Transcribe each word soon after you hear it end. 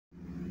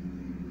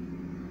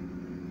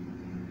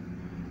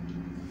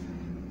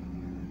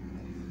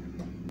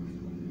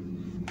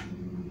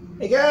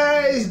Hey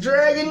guys,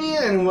 Dragon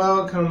here, and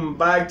welcome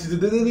back to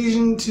The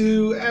Division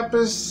 2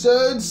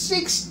 episode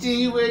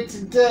 60, where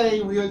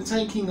today we are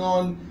taking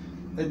on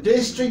the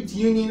District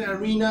Union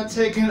Arena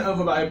taken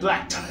over by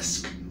Black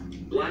Tusk.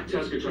 Black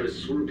Tusk are trying to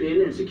swoop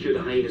in and secure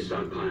the hyena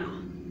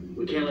stockpile.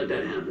 We can't let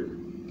that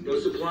happen.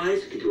 Those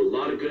supplies can do a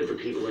lot of good for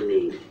people in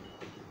need.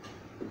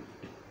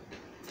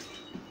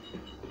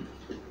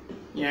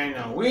 Yeah, I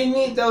know. We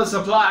need those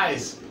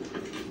supplies.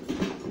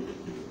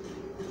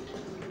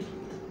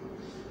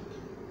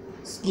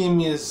 Give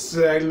me a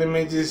sec, let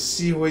me just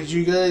see what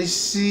you guys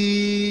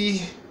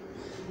see.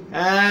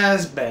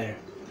 That's better.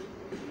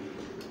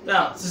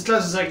 Now, it's as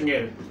close as I can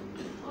get it.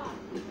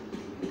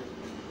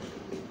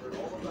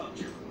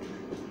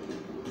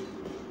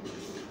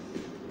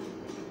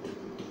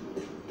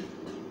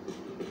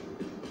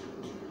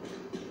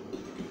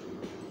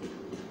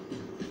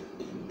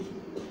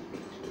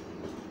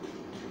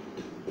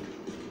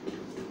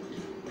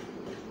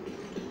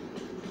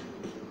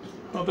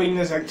 Hoping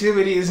this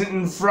activity isn't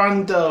in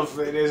front of,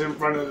 it is in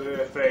front of the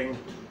thing.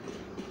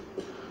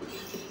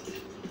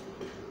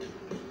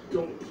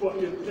 Don't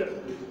fucking tell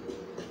me.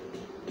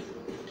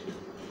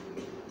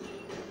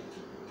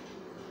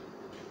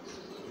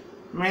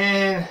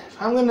 Man,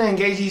 if I'm gonna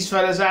engage these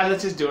fellas,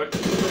 let's just do it.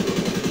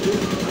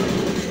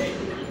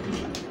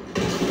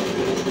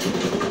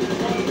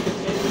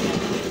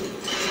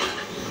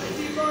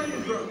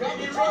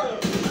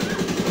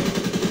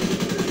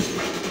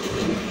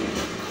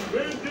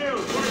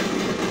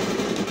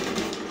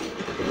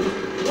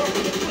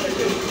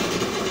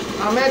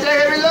 I'm gonna take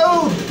a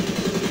reload!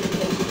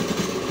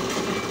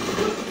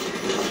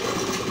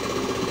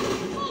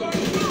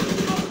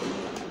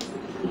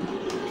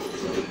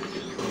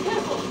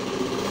 Careful!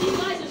 These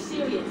guys are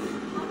serious.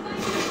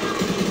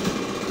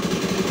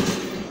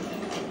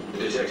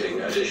 Detecting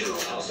additional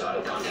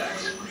hostile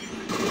contacts.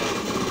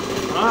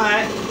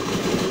 Alright.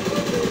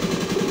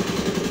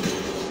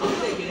 I'll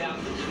take it out.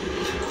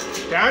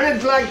 Down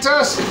it, Black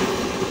Tusk!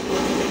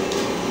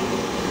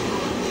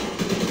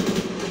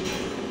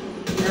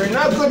 You're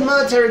not good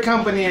military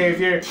company if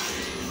you're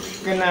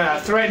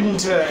gonna threaten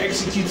to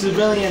execute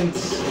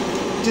civilians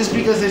just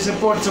because they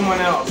support someone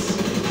else.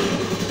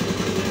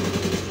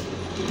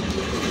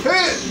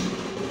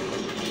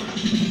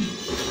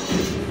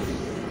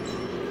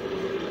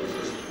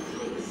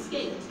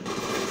 Escape.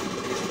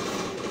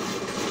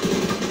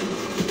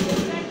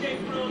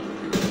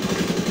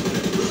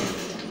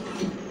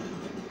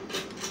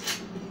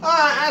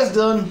 That's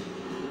done.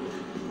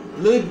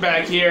 Loot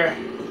back here.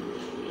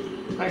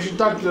 I should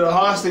talk to the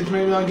hostage,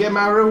 maybe I'll get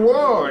my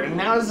reward. And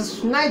now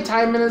it's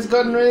nighttime and it's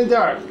gotten really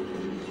dark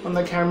on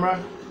the camera.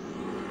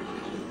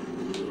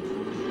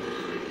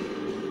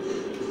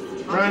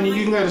 Ronnie,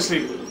 you can go to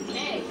sleep.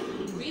 Hey,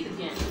 breathe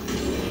again.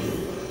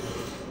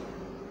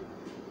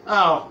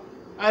 Oh,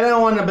 I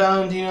don't want a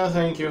bounty, no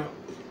thank you.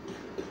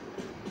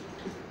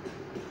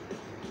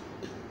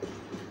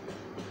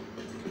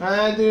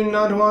 I do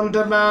not want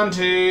a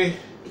bounty.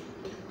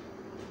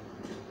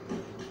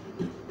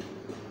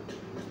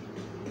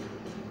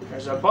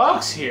 There's a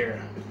box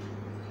here.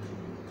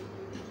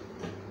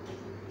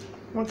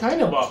 What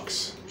kind of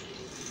box?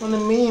 On the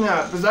mini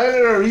map. Is that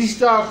a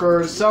restock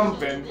or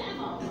something? Them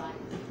all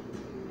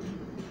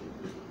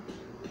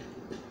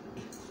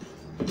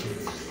right.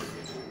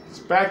 It's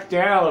back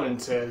down,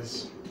 it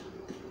says.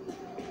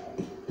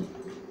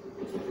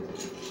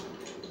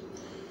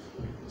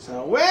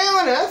 So,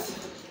 well enough.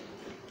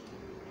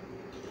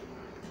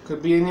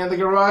 Could be in the other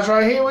garage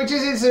right here, which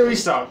is it's a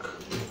restock.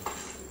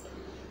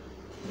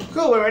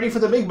 Cool, we're ready for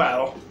the big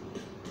battle.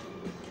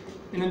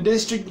 In the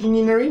District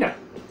Union Arena.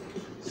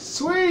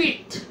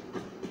 Sweet!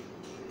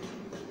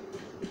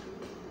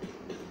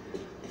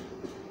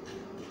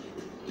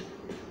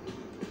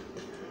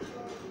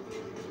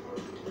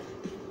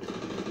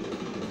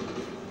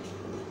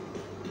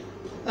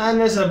 And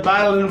there's a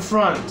battle in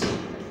front.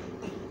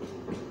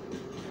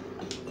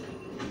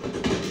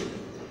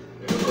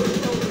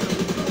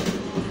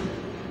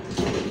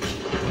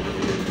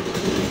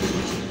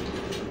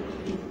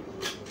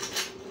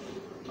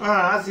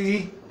 Ah, that's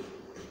easy.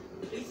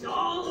 It's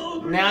all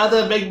over. Now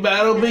the big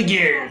battle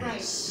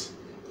begins.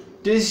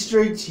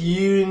 District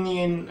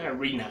Union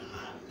Arena.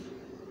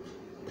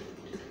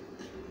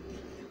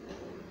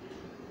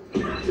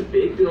 It's a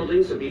big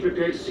building, so be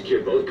prepared to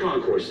secure both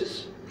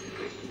concourses.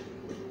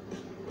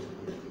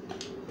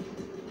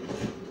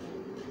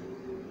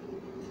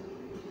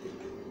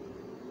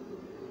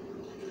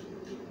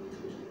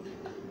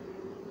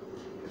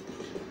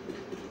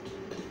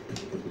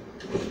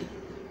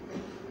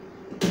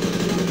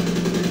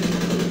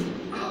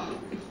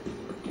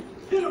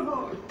 Hit him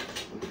hard.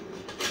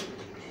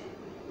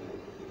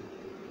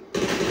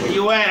 Where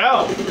you at?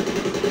 Oh.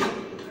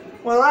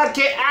 Well, I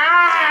can't.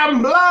 Ah,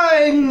 I'm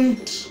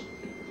blind!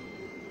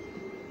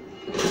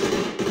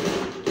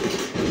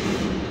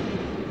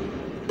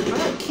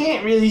 I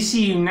can't really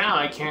see you now.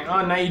 I can't.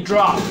 Oh, now you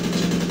dropped.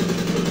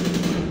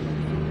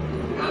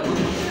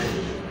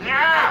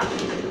 Ah!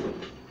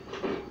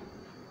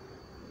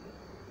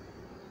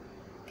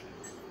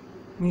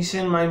 me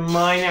send my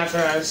mine after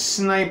a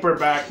sniper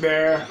back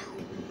there.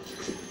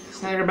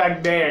 Sniper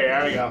back there.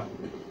 There we go.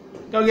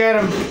 Go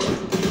get him.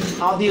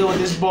 I'll deal with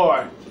this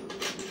boy.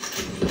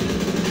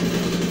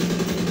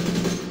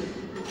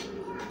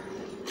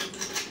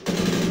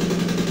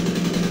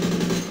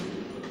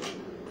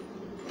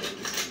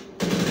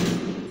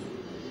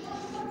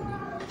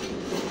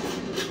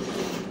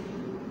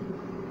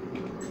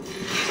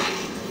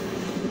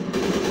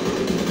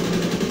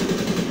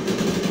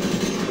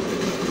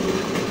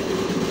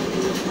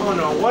 I don't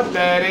know what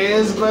that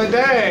is, but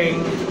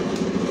dang.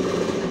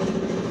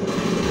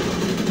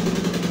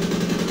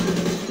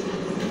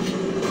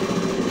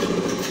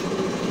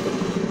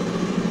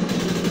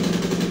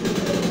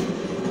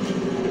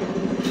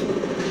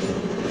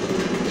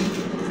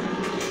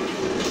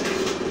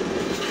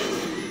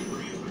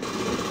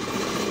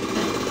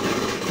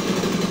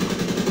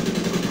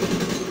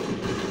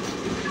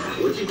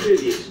 Once you clear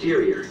the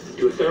exterior,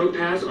 do a thorough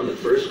pass on the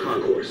first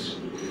concourse.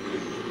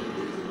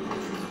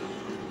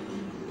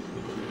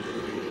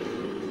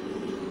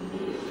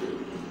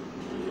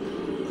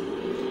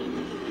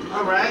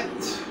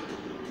 Alright.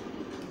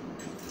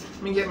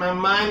 Let me get my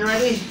mine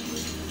ready.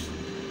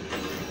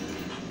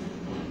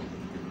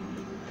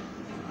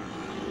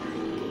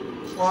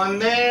 One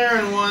there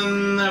and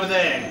one over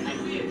there. I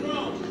see a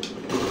drone.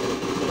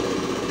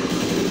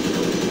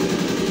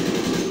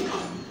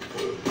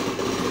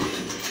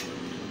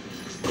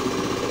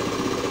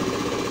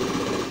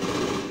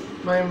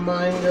 My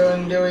mine go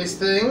and do his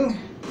thing.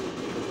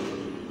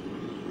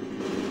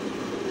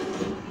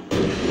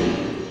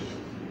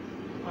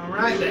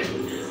 Alright then.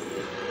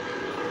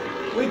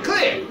 We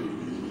clear.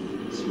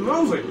 Let's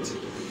move it.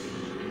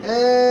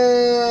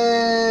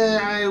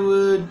 I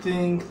would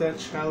think that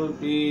shall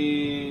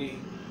be...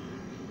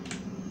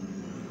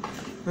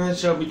 That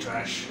shall be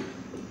trash.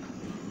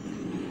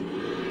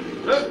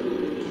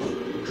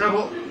 Oh!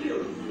 Trouble.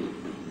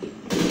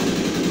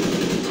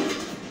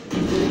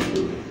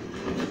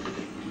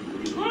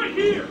 Right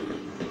here.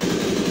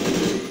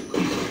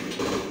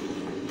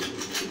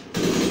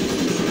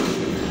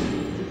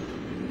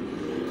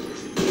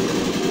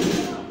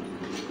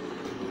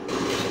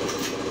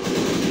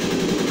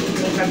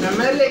 Look at the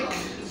medic.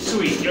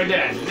 Sweet, you're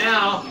dead.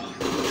 Now,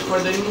 for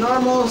the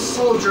normal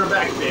soldier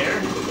back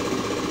there.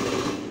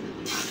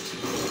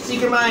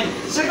 Seeker mine.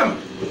 Sick him.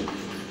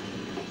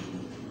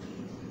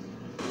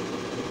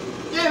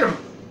 Get him.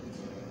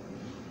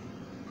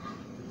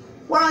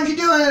 Why aren't you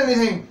doing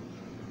anything?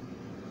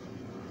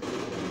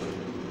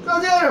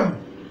 Go get him.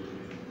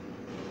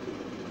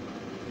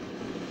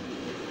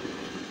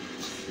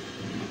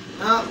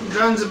 Oh,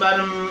 drones about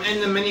him.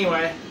 End them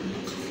anyway.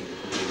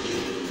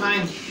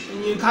 Fine.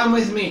 And you come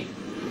with me.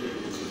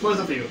 Both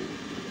of you.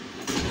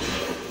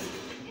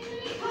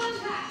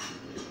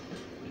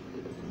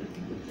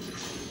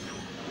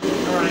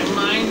 Alright,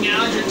 mine,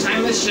 now's your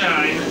time to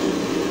shine.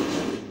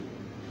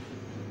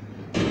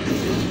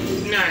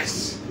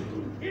 Nice.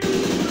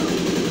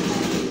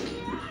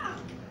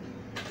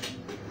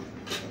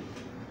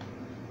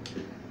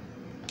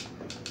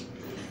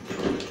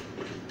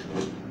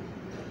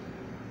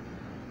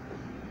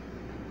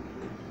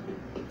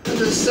 Let's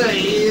just say,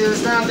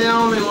 he's not the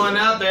only one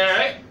out there,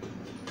 right?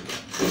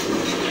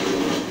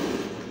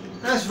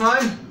 That's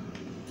fine.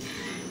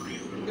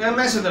 Gotta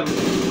mess with him.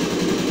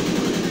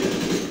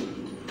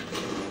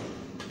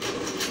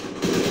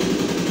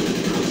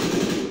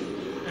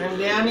 And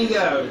down he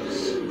goes.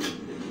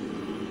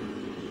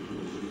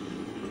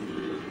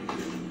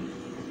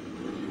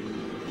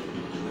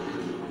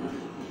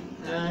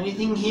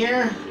 Anything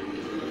here?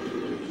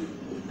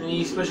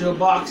 Any special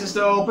boxes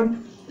to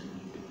open?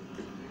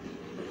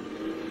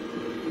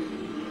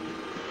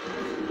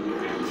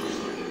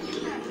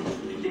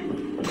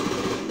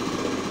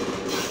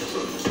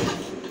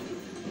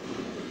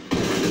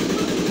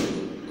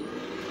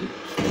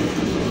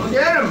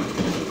 Get him!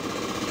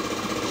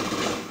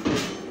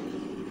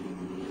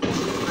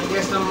 I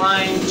guess the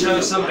mine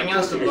chose something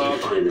else to blow.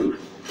 Find them.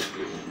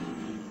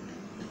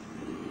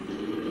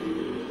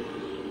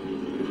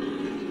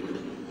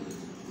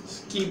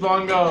 Let's keep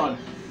on going.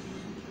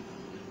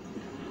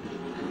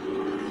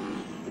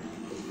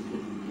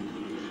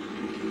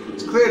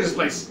 Let's clear this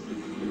place.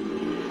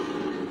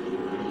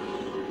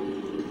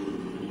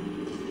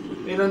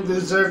 They don't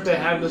deserve to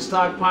have the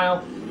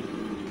stockpile.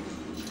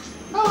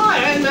 Oh, hi,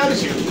 I didn't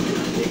notice you.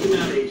 Take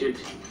him out, Agent.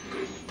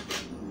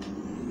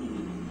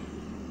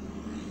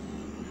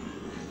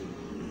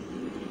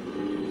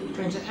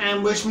 Trying to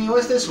ambush me.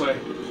 What's this way?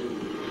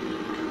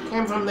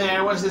 Came from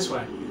there. What's this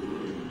way?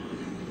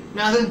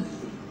 Nothing?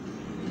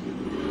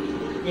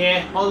 Yeah,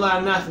 hold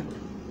on, nothing.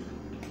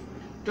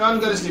 Don't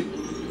go to sleep.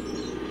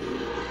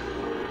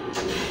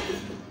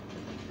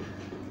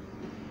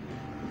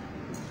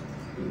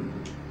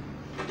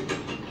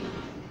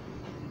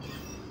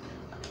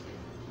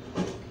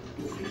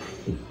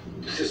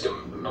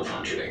 System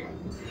malfunctioning.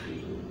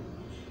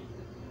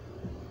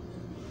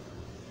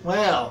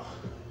 Well,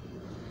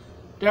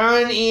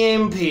 darn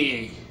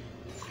EMP.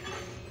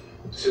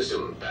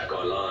 System back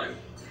online.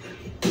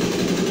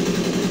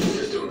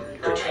 System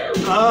curtailed.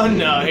 Oh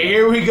no,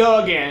 here we go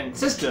again.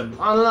 System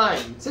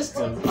online,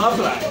 system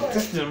offline,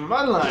 system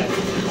online.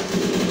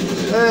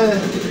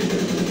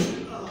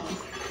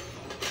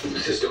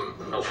 System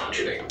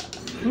malfunctioning.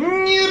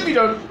 Yep, you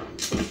don't.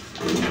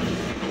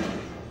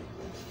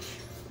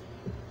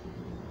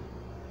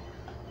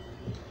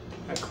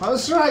 The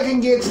closer I can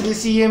get to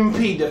this EMP,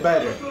 the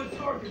better.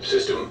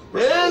 System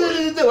Wait.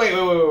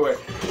 restored.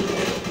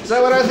 Is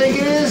that what I think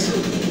it is?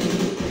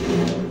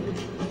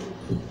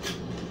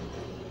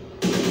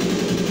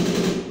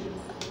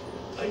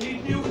 I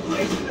need new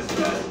plates in this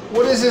vest.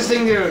 What does this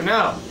thing do?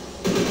 No.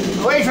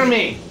 Away from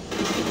me!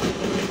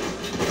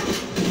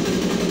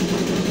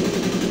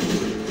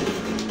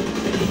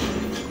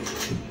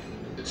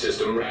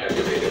 System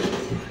reactivated.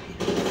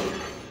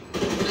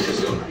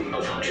 System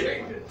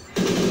malfunctioning.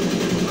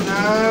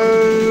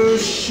 Oh,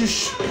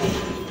 shush.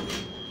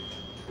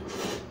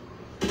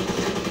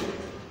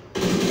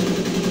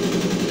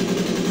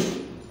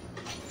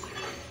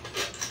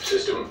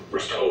 System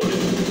restored.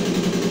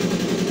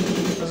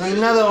 There's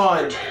another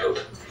one.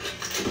 Curtailed.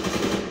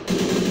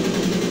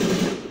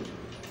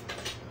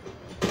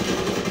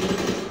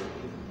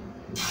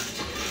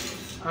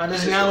 How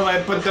does now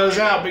I put those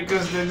out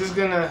because they're just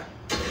gonna.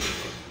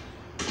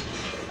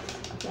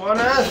 What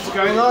on earth is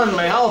going on?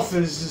 My health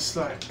is just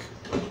like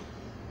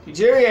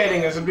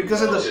deteriorating. Is it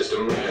because of the?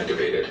 System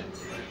reactivated.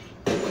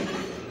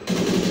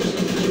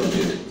 System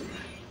disrupted.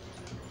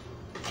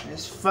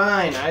 It's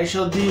fine. I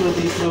shall deal with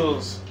these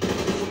fools.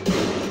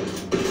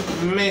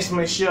 Miss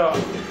my shot.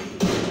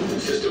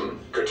 System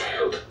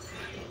curtailed.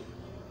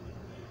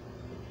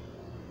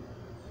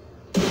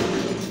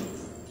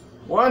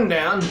 One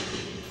down.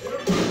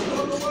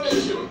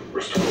 System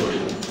restored.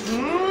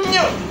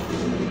 No.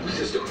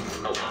 System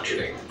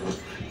malfunctioning.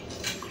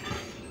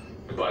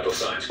 Vital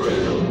signs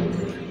critical.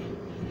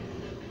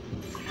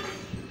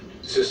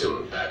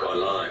 System back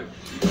online.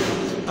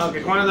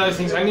 Okay, one of those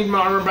things. I need my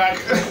armor back.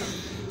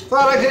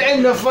 Thought I could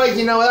end the fight,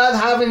 you know, without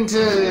having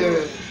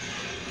to.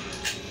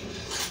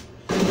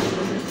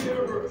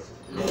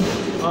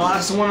 Oh,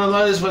 that's one of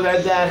those where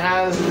that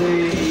has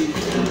the.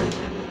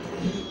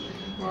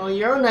 Well,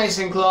 you're nice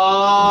and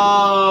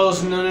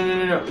close.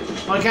 No.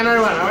 Why can't I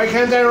run? Why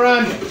can't I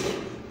run?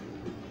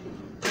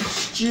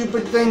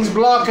 Stupid things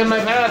blocking my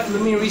path.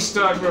 Let me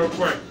restart real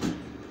quick.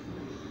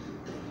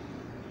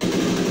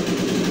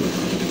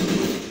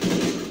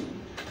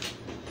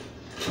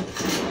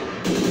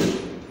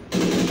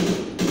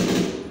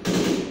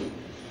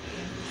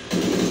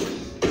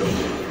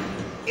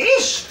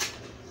 Ish!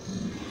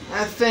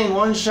 That thing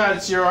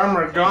one-shots your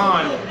armor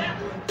gone.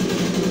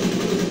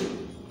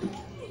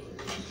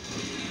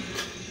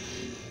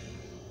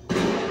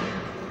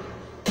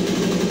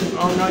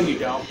 Oh, no, you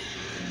don't.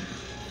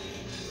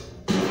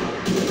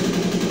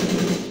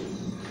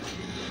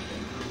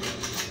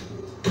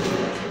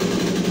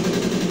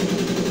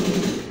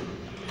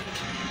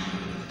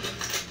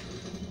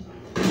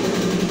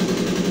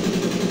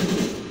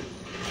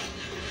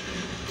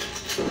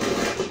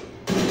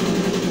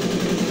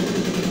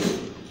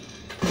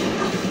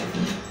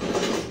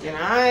 Can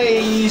I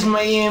use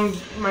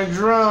my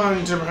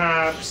drone to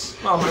perhaps,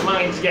 well, my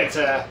mind to get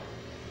to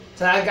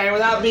that guy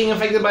without being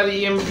affected by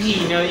the EMP?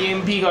 You know, the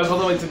EMP goes all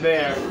the way to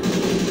there.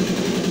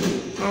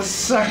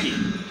 That's sucky.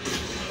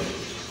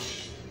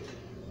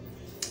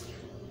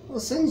 Well,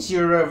 since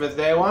you're over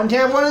there, why don't you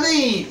have one of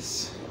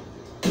these?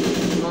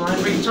 Well,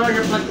 my big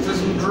target practice for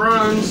some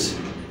drones.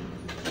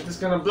 Like it's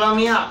gonna blow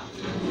me up.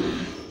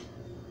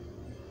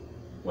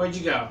 Where'd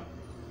you go?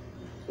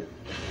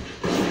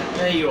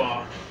 There you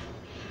are.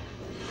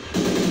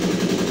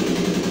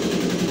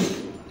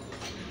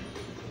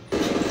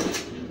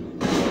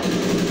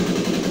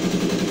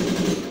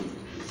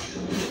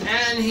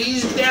 And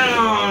he's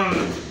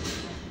down!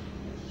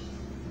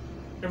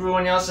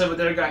 Everyone else over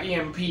there got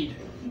EMP'd.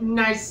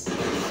 Nice.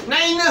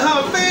 Now you know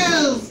how it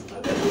feels!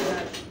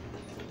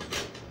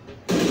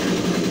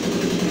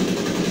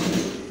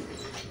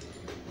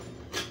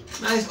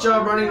 Nice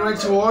job running right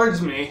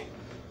towards me.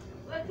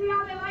 Let's see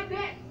how they like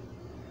this.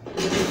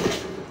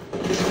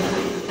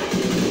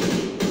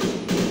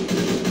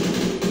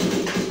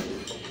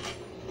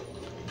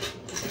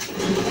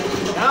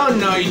 Oh,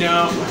 no, you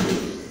don't.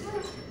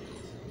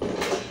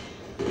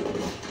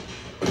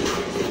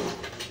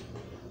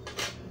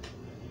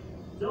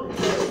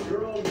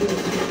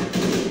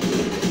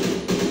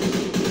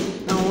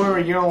 Don't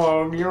worry,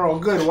 you're all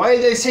good. Why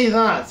did they say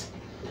that?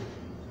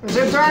 It's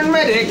a darn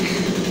medic.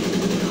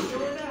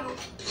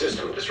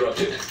 System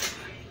disrupted.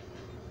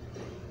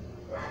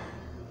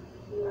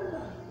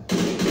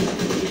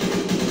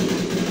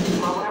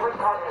 Whatever's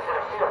causing this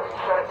interference,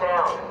 shut it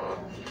down.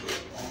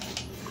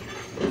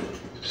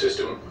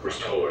 System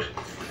restored.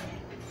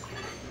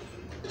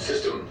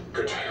 System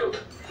curtailed.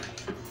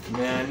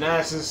 Man,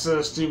 that's just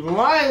so stupid.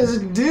 Why does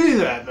it do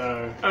that,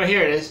 though? Oh,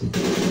 here it is.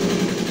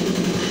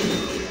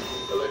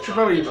 Should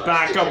probably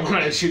back up when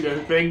I shoot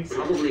those things.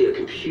 Probably a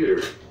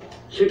computer.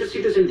 Check to see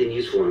if there's anything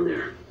useful on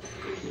there.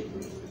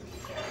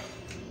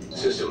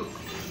 System.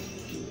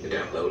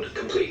 Download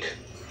complete.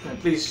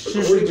 Please,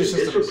 seriously, According to just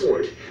this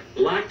report,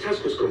 Black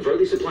Tusk was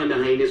covertly supplying the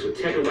hyenas with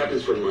tech and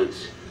weapons for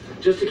months,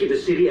 just to keep the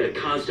city at a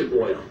constant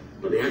boil.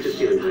 But they aren't just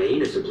stealing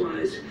hyena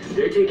supplies,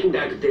 they're taking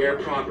back their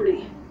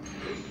property.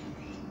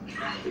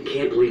 I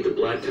can't believe the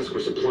Black Tusk were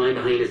supplying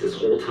the hyenas this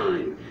whole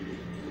time.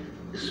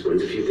 This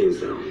explains a few things,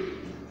 though.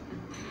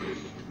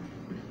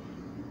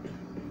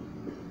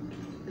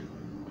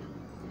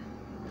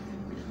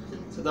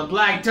 So the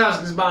Black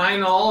Tusk is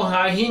behind the whole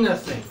hyena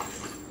thing.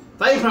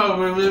 They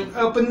probably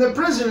opened the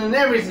prison and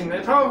everything.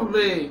 They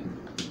probably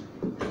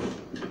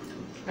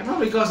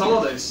caused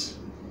all this.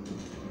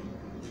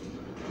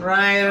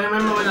 Right, I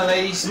remember when a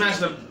lady smashed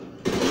the...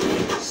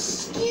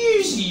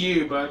 Excuse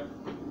you, but...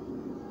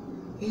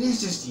 It is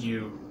just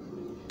you.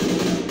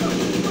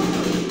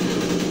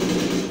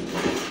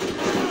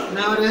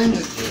 No, it isn't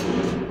just you.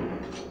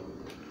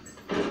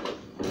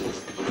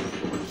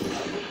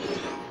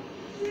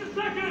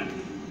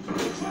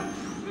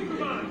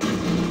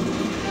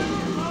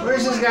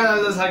 Where's this guy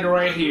that looks like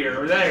right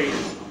here? There he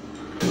is.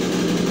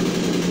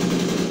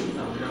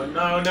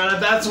 No,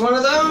 that's one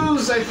of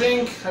those, I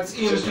think. That's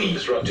EMP. System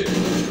disrupted.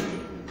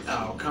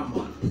 Oh, come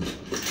on.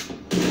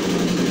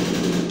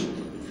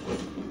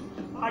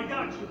 I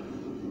got you.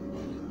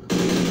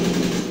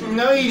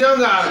 No, you don't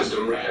got him.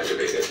 System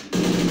reactivated.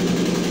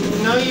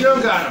 No, you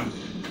don't got him.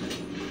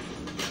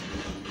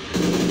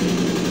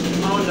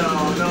 Oh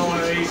no, not one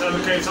of these.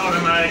 Okay, it's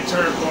automatic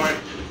turret boy.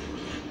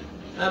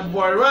 That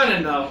boy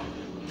running though.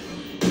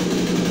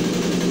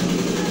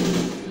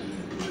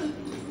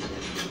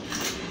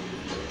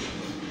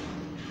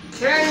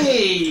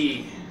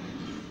 Okay.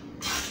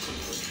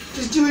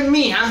 Just you and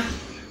me, huh?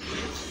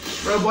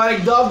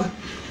 Robotic dog.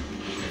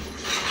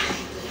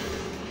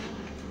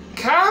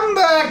 Come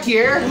back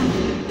here.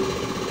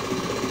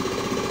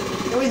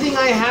 Everything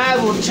I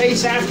have will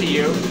chase after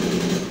you.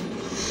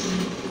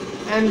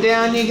 And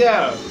down you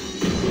go.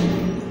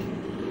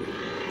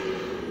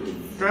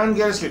 Drone,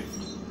 get us good.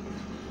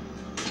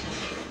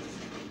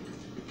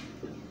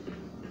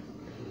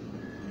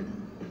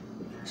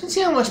 Should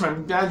see how much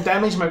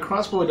damage my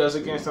crossbow does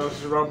against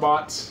those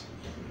robots.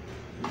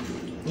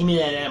 Give me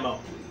that ammo.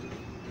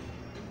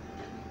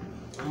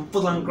 I'm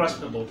full on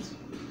crossbow bolts.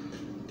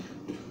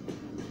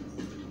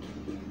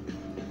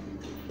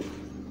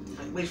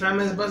 Which one am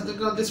I supposed to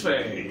go this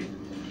way?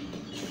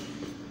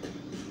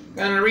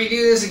 Gonna redo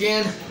this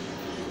again.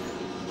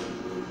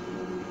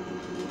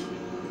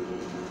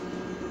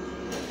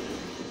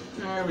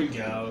 There we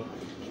go.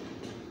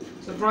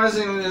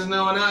 Surprisingly, there's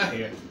no one out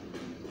here.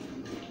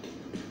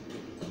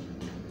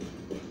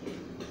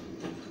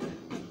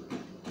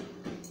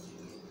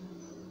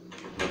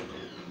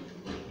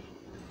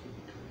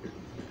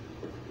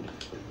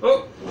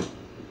 Oh!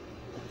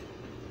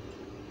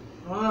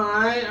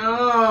 Alright,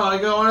 oh, I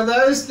got one of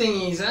those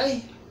thingies, eh?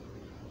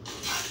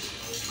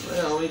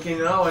 Well, we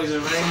can always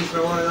arrange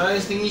for one of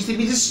those thingies to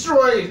be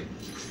destroyed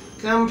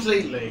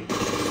completely.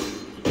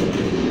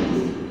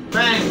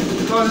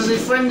 Bang! Causes a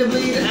friend to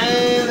bleed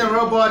and the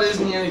robot is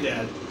nearly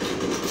dead.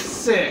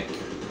 Sick.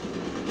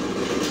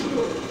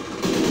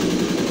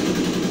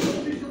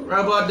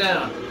 Robot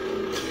down.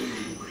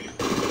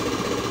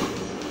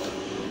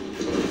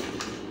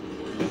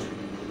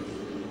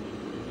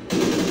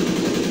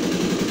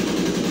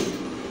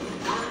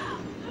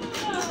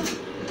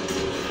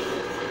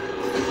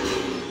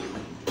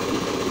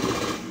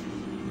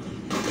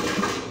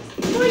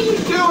 What are you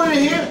doing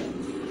here?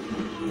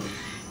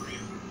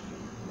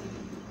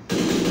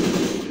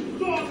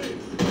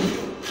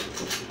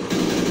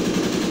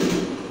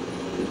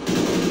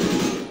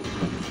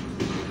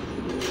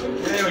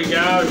 There we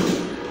go.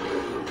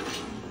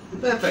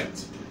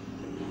 Perfect.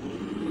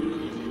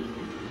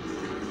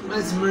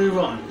 Let's move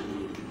on.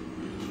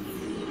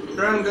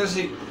 Drone, go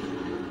sleep.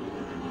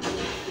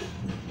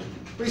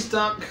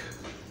 Restock.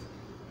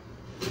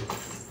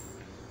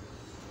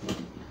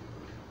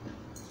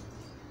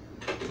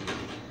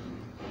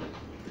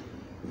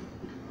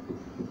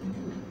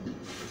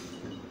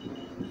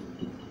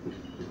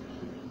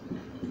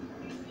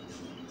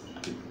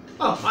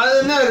 Oh, I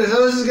didn't notice. I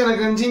was just gonna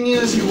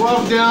continuously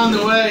walk down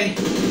the way.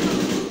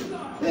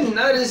 Didn't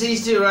notice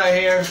these two right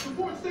here.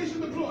 Support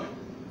station deployed.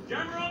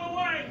 Jammer on the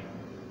way.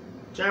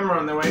 Jammer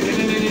on the way.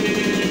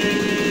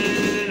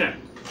 No.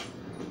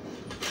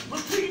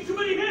 I'm taking too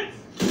many hits.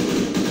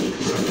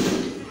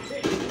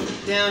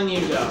 Down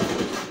you go.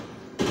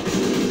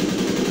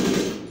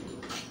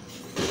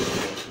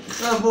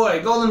 Oh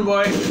boy, golden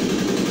boy.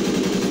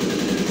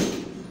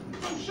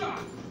 No shot.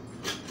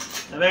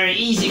 A very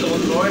easy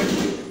golden boy.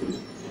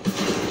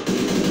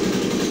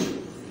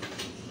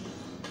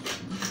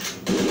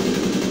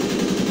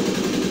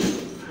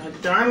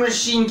 That darn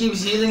machine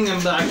keeps healing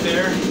them back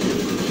there.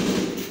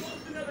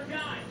 Another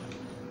guy.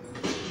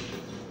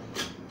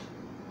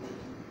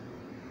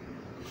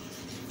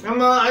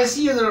 Come on, I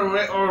see a little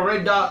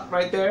red dot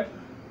right there.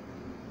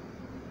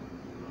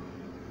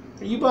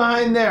 Are you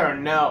behind there or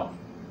no?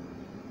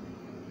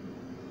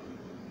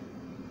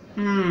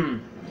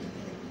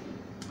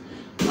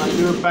 Oh,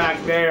 you're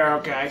back there.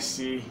 Okay, I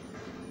see.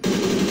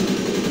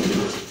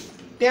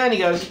 Down he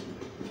goes.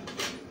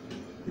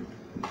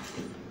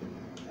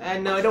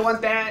 No, I don't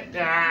want that.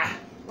 Ah,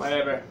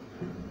 whatever.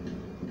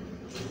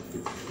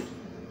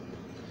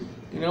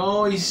 You can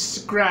always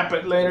scrap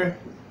it later.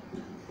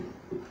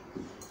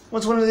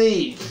 What's one of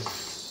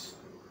these?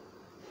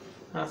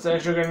 That's an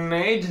extra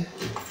grenade.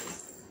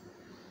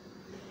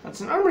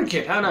 That's an armor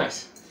kit. How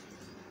nice.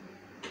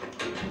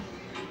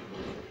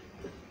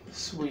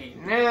 Sweet.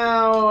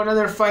 Now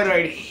another fight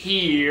right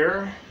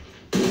here.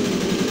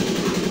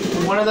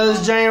 One of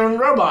those giant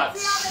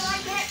robots.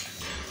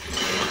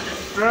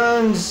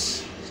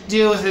 Drones,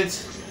 deal with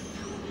it.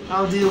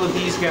 I'll deal with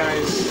these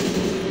guys.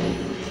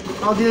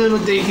 I'll deal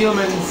with the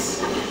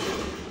humans.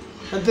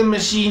 Let the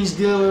machines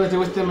deal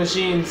with the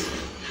machines.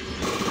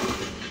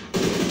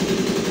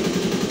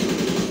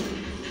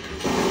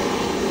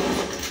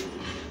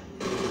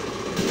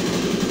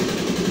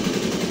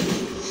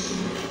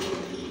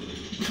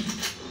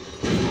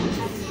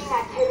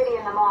 Activity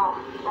in the mall,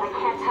 but I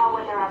can't tell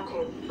what they're up to.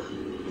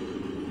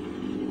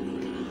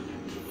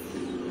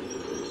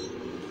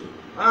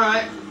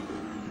 Alright.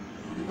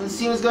 Let's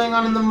see what's going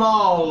on in the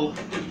mall.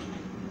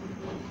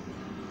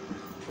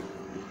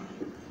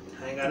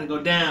 I gotta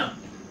go down.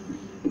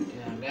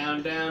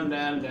 Down, down,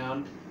 down,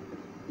 down.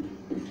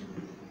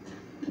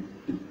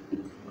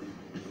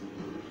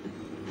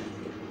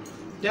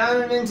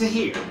 Down and into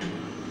here.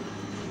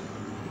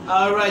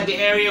 Alright, the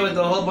area with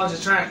a whole bunch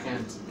of trash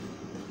cans.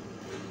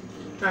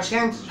 Trash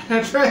cans?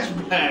 Trash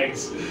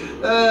bags.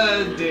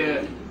 Oh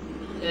dear.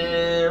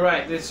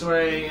 Right, this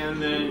way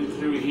and then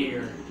through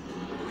here.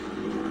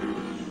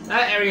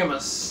 That area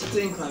must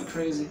stink like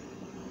crazy.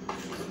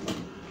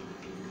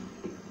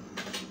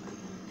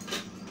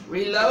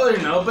 Reload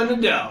and open the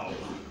door.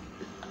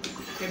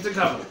 Get the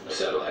cover.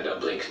 Satellite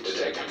uplink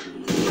detected.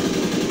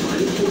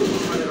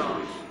 Turn it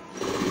off.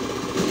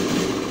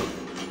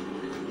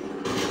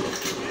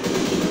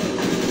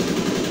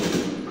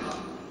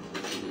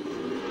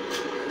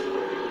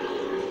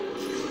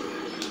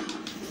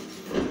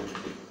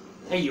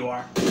 There you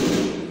are.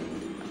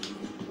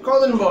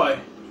 Golden boy.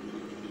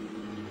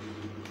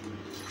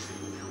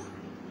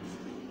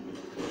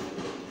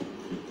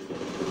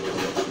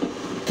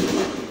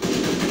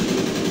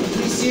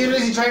 He's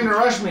seriously trying to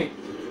rush me.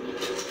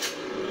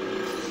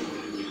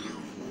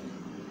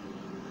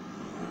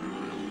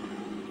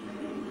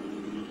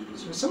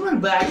 So there's someone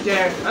back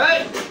there.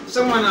 Hey!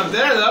 Someone up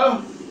there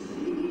though.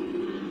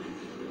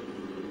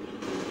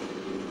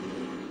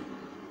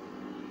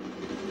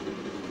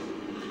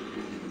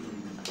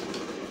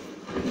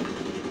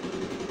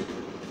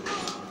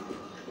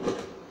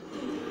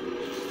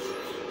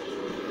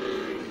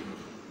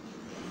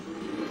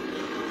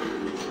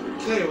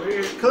 Okay,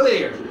 we're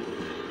clear.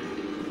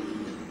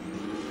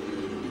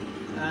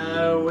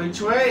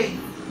 Which way?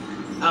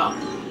 Oh.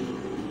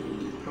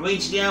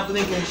 Reach the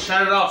uplink and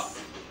shut it off.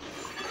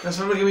 That's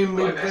probably gonna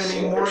be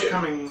any more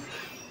coming.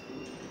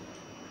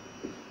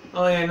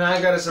 Oh yeah, now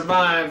I gotta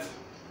survive.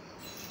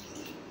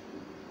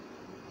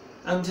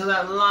 Until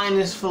that line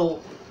is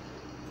full.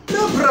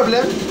 No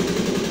problem.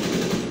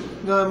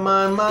 Got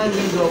my mind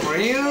and go for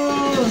you.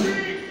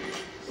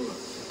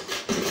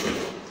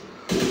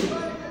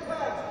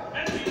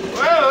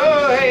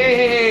 Whoa,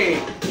 hey.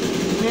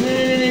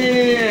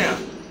 No.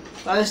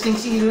 Oh, this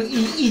thing's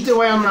eat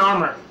away on my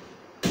armor.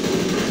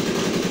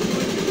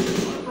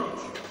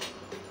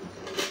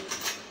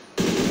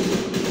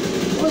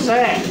 What's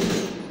that?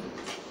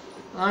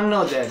 I'm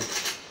not dead.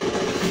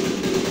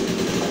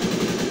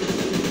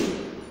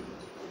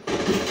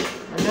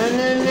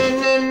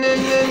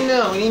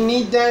 No. We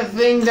need that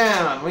thing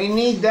down. We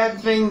need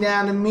that thing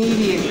down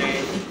immediately.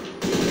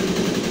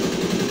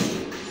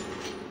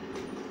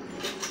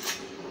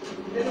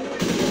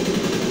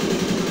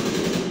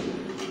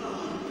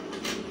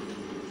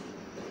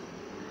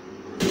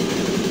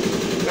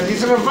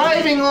 He's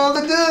reviving all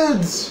the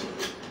dudes!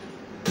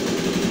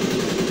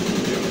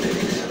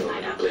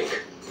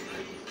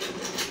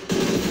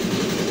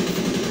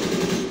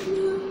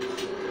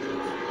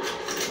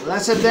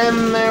 Less of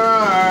them there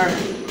are.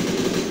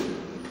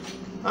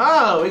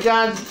 Oh, we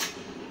got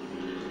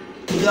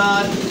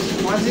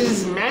what's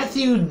his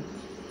Matthew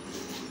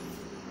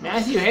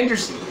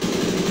Henderson,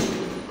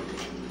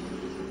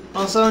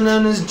 also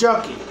known as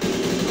Jockey.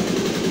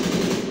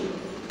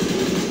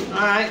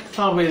 Alright,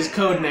 probably his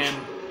code name.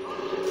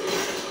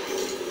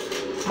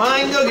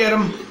 Mine, go get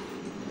him.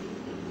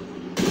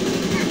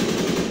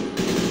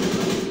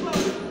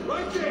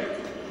 Right there.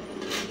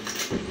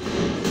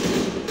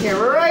 Yeah,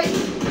 we're right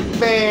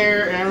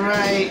there and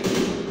right.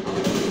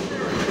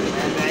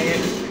 And dang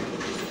it.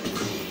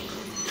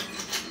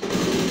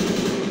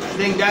 I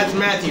think that's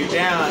Matthew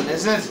down,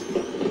 isn't it?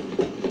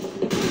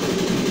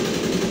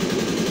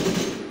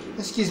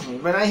 Excuse me,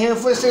 but I hear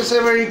footsteps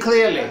so very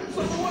clearly.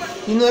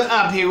 You're not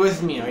up here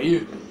with me, are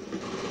you?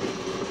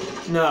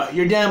 No,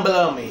 you're down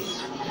below me.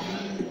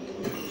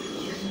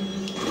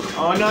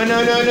 Oh, no.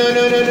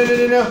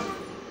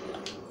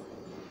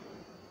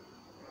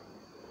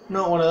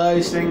 Not one of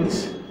those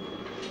things.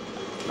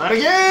 Not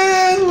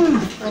again!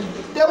 A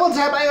double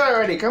tap I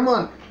already, come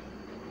on.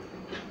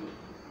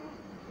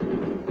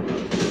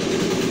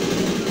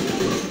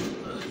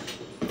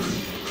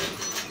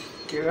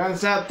 Okay,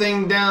 that's that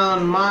thing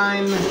down.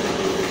 Mine.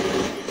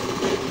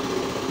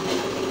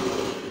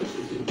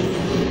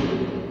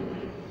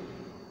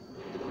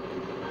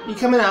 You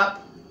coming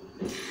up?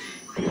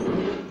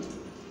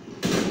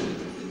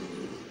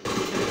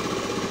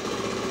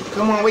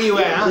 Come on, where you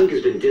at, huh? The link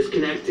has been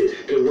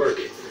disconnected. Good work.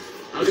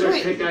 I'll get our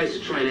Sweet. tech guys to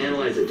try and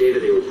analyze the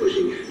data they were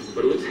pushing,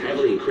 but it looks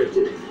heavily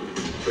encrypted.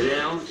 For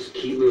now, just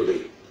keep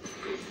moving.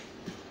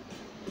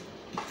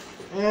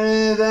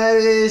 And that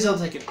is, I'll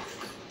take it.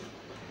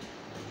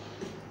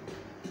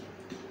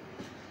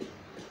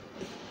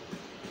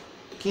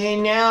 Okay,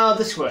 now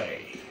this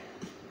way.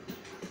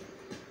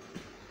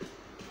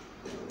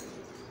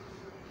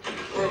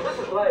 Hey, this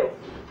is Lane.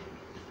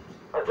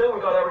 I think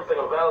we got everything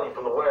of value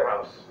from the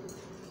warehouse.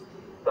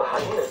 The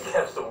hyenas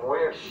kept some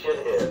weird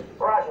shit here.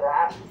 Roger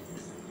that.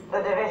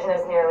 The division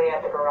is nearly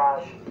at the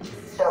garage.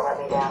 Don't let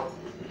me down.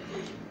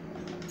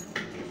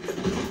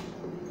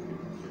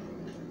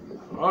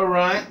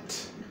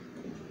 Alright.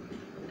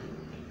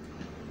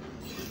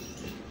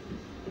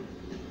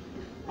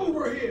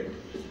 Over here.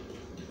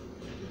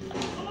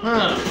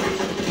 Huh.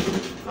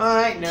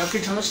 Alright, now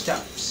control the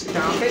stuff.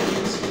 Stop it.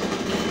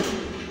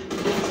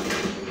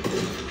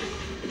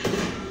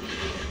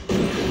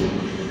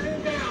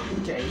 Stand down.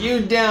 Okay,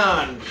 you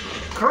down.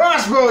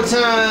 Crossbow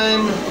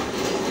time!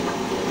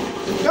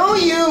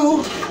 Don't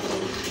you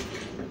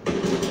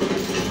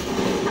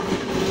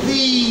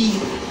be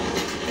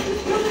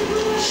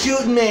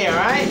shooting me,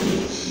 alright?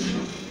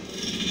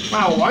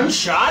 Wow, one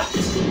shot?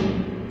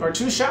 Or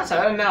two shots?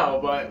 I don't know,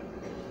 but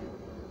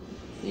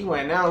he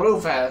went down real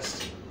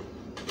fast.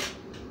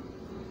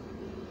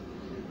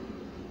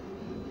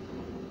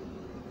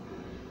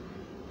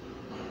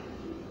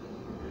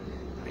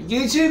 Are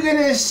you two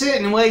gonna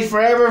sit and wait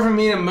forever for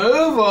me to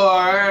move, or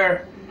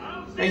are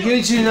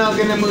you two not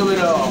gonna move at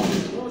all?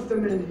 Lost a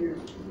minute here.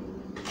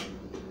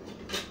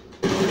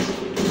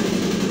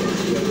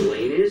 Whoever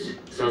Lane is,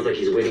 sounds like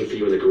he's waiting for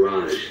you in the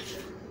garage.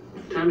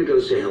 Time to go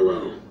say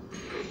hello.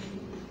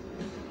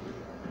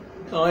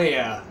 Oh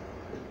yeah.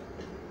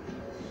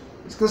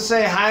 Let's go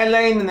say hi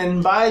Lane and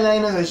then bye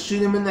Lane as I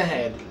shoot him in the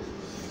head.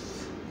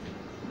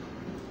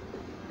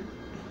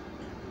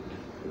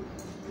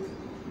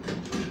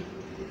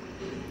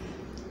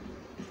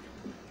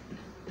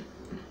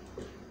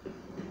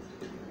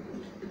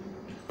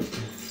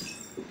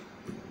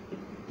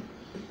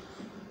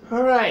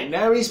 Alright,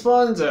 now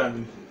respawn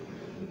zone.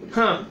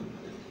 Huh.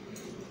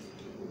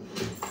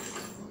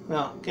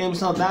 Well, game's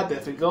not that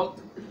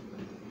difficult.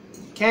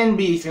 Can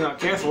be if you're not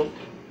careful.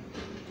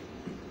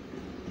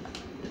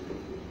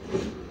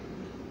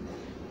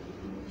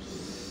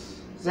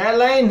 Is that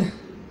Lane?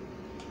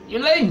 You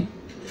Lane?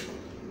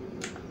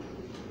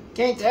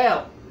 Can't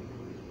tell.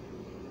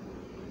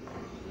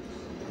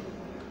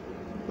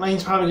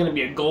 Lane's probably gonna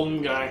be a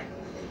golden guy.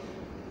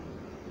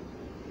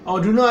 Oh,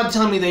 do not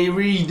tell me they're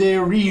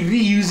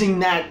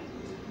reusing that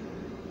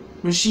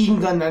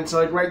machine gun that's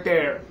like right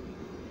there.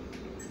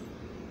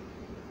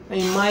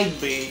 They might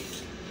be.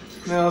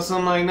 They also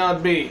might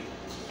not be.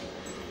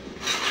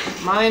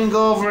 Mine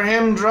go for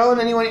him, drone.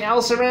 Anyone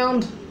else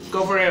around?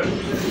 Go for him.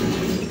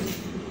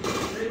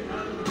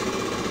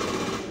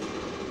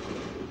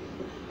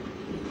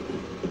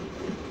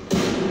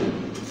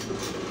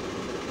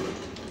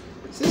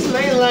 Is this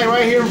Lane like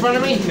right here in front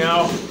of me?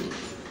 No.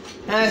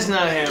 That's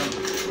not him.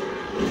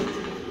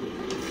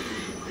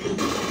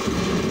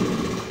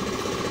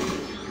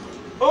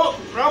 Oh,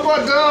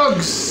 robot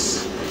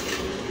dogs!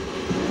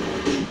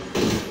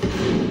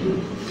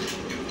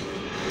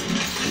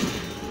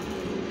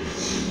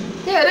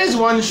 Yeah, it is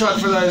one shot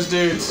for those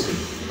dudes.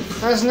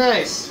 That's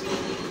nice.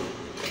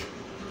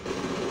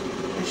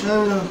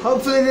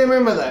 Hopefully they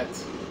remember that.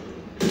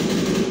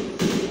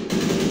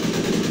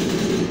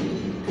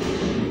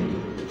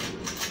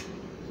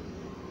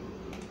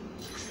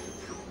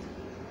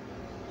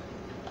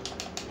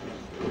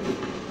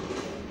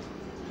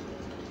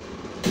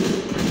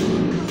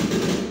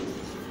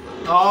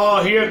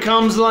 Oh, here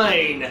comes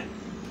Lane.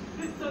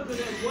 This doesn't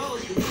end well.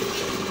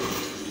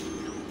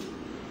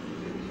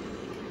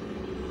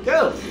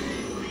 Go.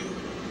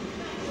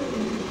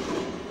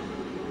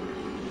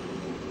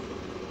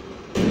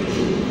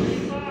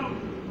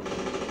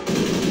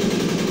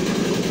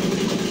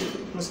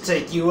 Let's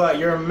take you out.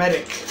 You're a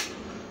medic.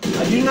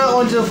 I do not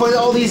want to fight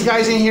all these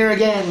guys in here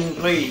again,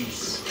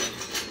 please.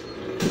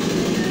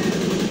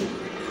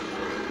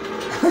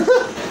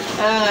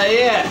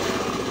 Yeah.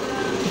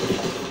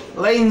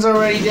 Lane's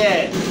already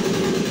dead.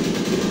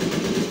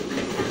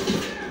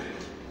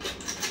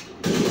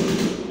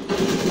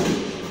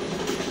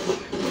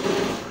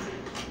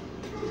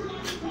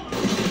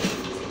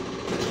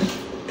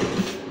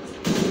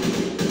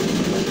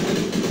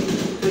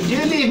 Could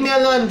you leave me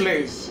alone,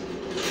 please?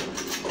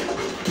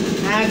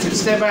 That's it.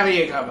 Step out of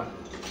your cover.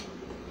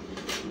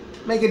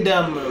 Make a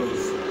dumb move.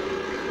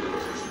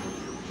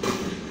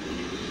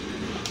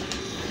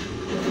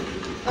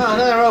 Oh,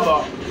 another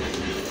robot.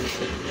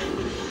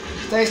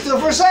 Stay still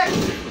for a sec.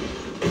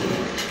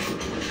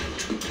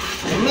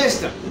 I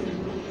missed him.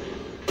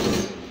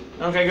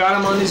 Okay, got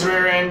him on his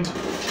rear end.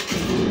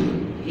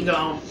 You go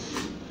home.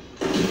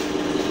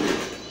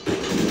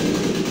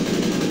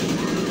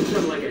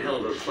 Sounds like a hell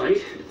of a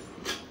fight.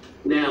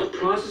 Now,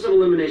 process of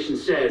elimination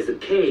says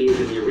that K is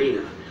in the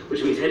arena,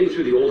 which means heading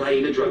through the old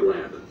hyena drug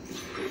lab.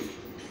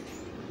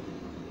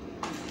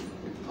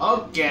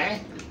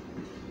 Okay.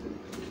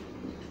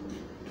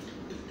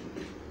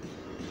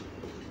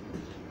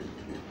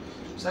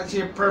 It's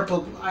actually a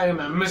purple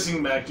item I'm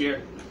missing back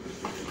here.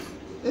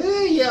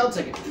 Yeah, I'll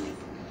take it.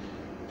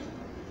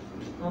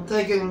 I'll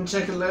take it and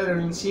check it later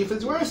and see if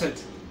it's worth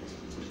it.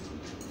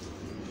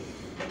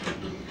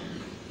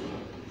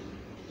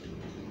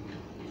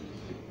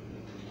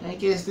 I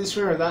guess this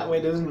way or that way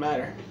doesn't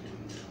matter.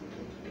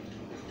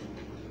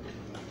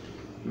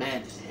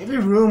 Man, every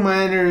room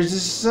I enter is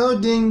just so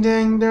ding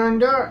dang darn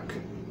dark.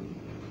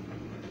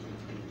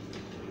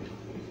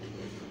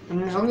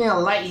 And there's only a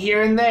light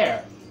here and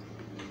there.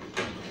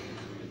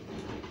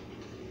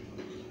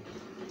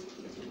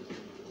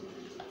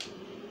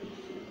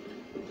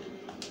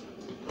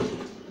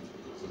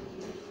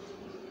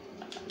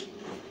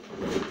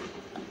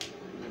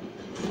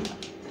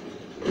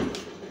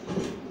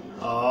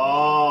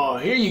 Oh,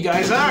 here you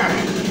guys are.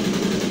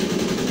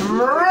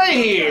 I'm right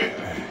here.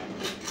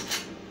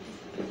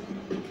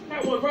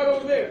 That one right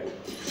over there.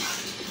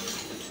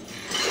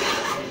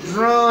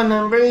 Drone,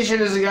 I'm pretty sure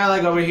there's a guy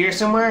like over here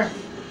somewhere.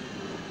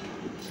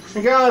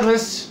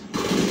 Regardless,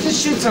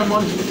 just shoot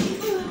someone.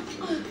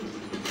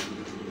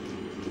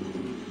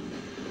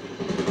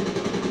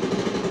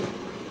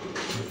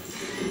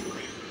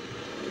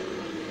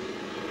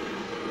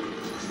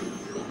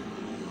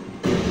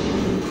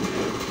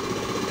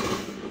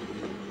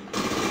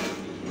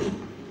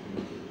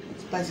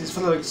 This place is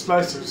full of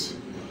explosives.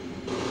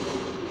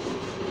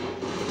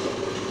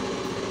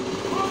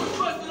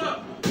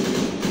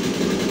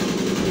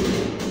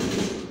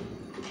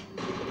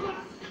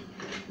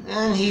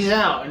 And he's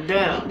out and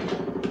down.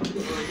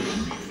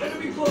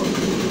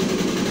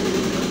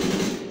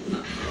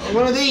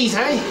 One of these,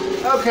 hey?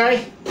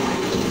 Okay.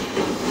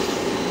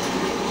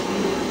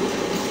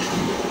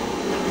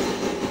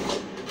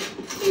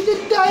 He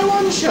did die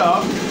one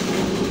shot.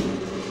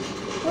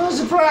 What a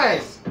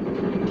surprise.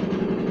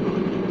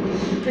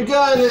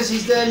 Regardless,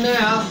 he's dead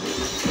now.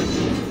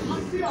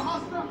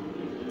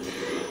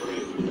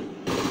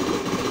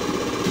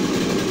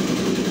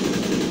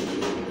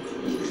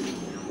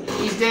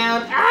 He's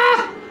down.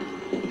 Ah!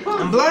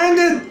 I'm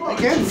blinded. I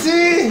can't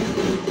see.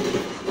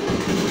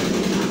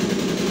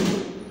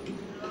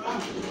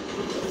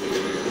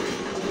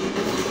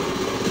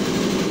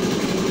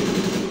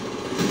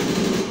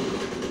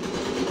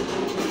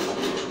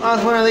 Oh,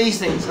 it's one of these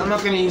things. I'm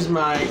not going to use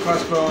my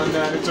crossbow on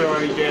that. It's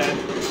already dead.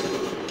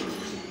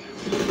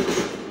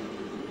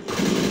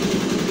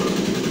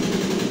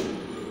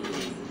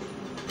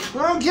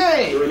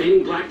 Okay. The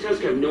remaining Black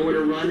Tusk have nowhere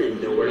to run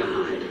and nowhere to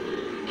hide.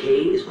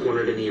 Kay is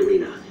cornered in the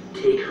arena.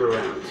 Take her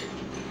out.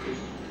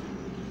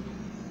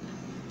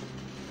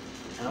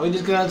 Now we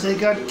just gotta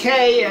take out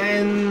K,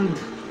 and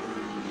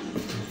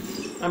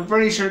I'm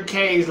pretty sure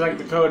K is like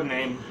the code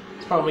name.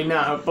 It's probably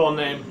not her full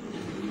name.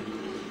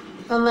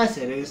 Unless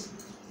it is.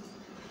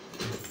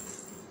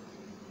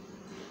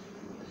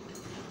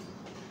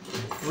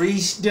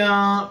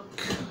 Restock.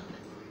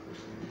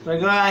 Do I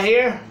go out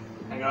here?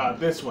 I go out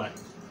this way.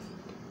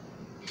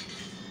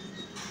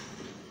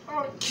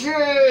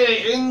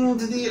 Okay,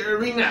 into the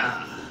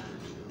arena.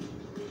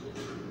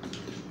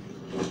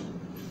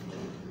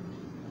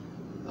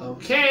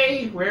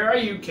 Okay, where are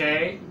you,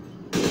 Kay?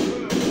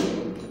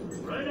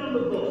 Right on the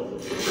ball.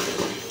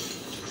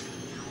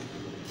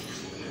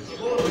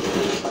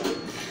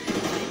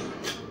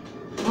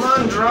 Come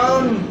on,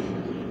 drone.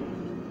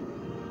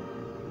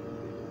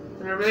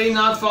 Did I really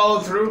not follow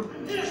through?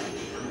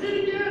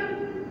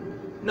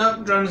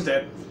 Nope, drone's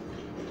dead.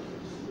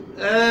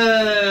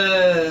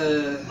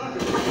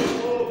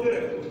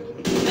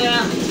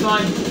 Yeah, it's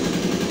fine.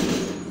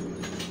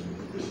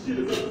 This shit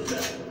is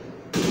upset.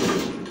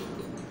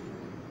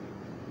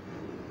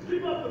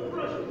 Keep up the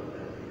pressure.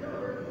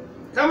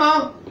 Come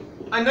on.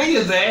 I know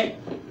you're there.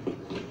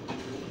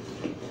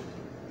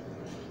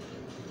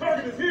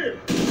 Target is here.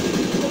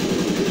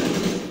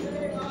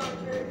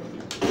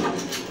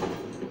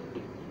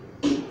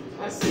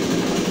 I see.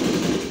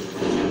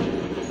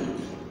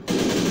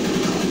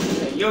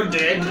 Okay, you're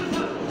dead.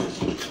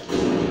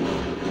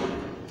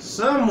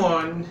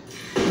 Someone.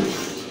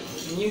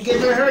 Can you get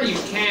to her? You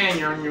can.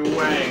 You're on your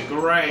way.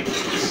 Great.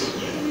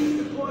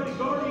 Deploying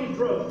Guardian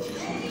drone.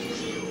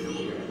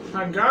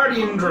 A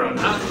guardian drone,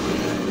 huh?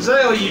 Is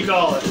that what you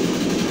call it?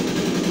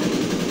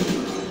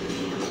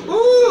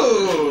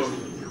 Ooh!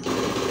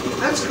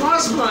 That's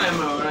crossbow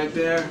ammo right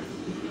there.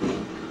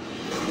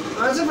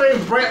 That's a very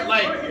bright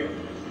light.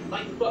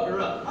 Light the fucker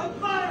up. I'm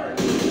firing.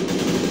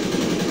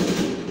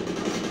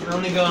 I'm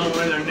only going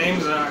where their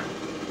names are.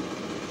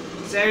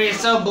 This area is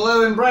so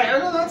blue and bright. Oh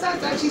no, that's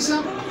actually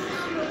something.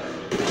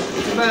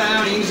 Too bad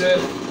I don't use it.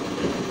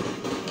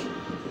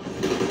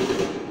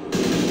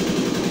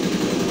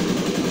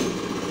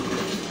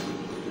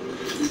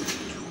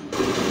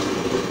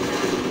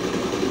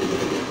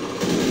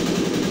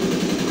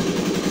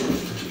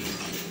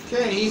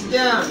 Okay, he's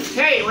down.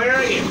 Hey, where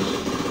are you?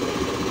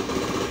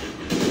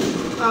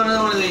 Oh,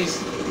 another one of these.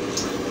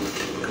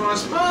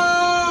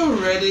 Crossbow!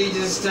 Ready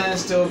to stand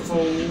still for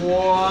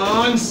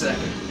 1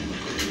 second.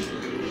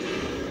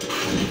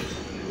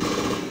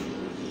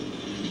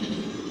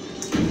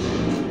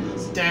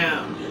 It's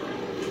down.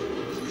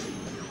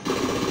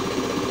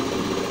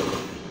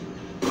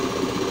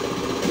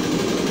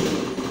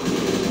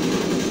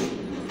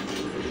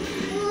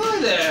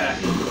 Hi there.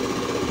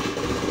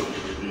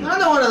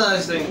 Another one of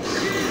those things.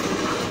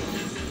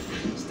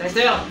 Stay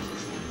still.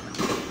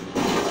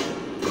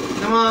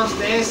 Come on,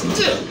 stay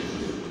still.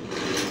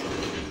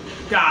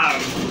 Got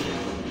him.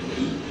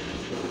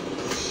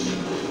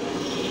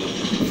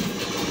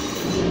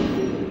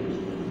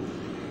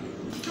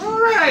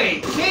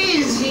 Alright, K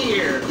is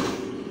here.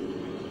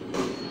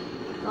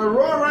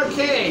 Aurora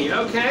K,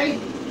 okay.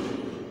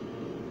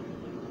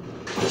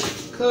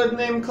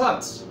 Codename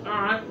Klutz.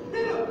 Alright.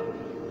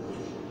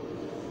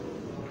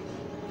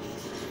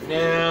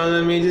 Now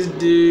let me just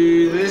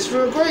do this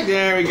real quick.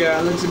 There we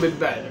go. Looks a bit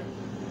better.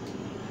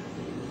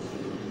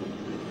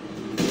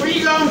 Where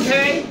you going,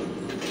 Kay?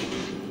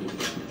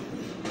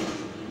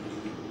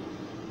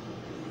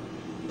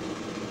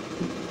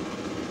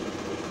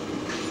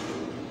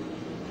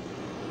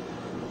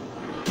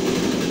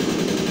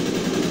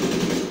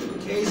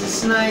 Kay's a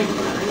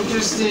sniper.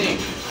 Interesting.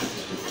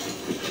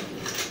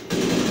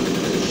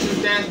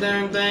 Shoot that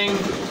darn thing.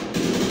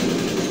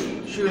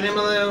 Shoot him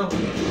a little.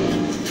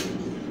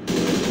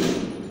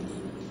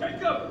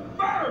 Take up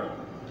fire!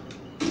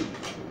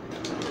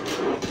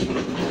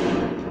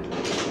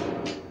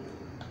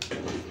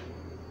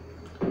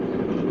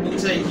 Let me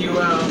take you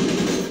out.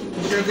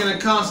 You're gonna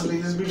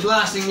constantly just be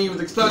blasting me with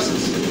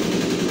explosives.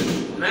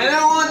 And I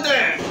don't want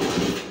that!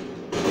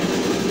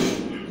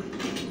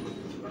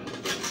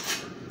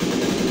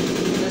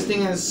 This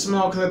thing has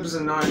small clips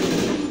and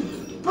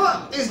annoying.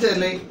 But it's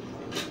deadly.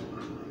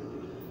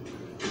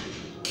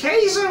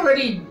 Kay's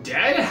already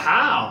dead?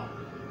 How?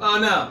 Oh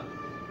no.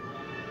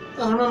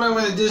 I remember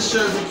when it just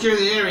showed secure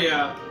the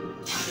area.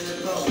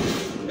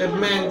 It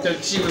meant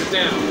that she was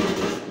down.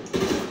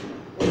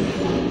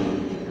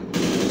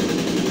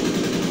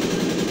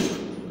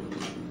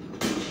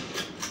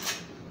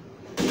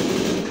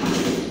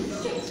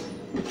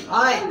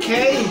 Alright,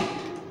 Kay.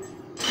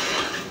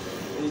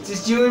 It's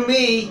just you and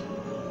me.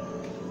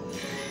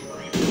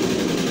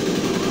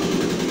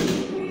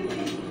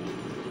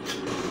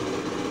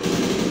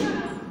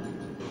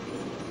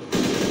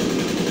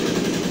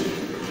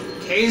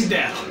 Kay's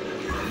down.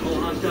 All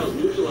hostiles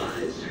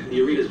neutralized.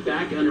 The arena's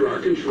back under our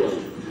control.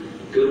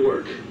 Good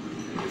work.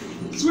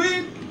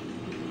 Sweet.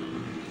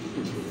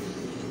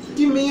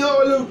 Give me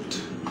your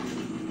loot.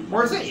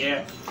 Worth it?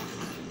 Yeah.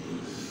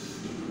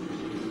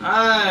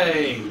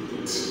 Alright.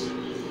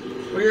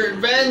 We're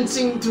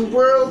advancing to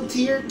World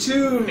Tier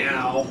 2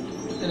 now.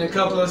 In a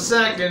couple of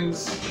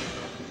seconds.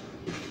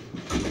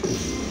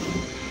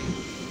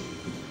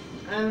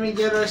 And we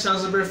get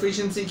ourselves a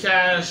proficiency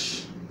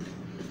cache.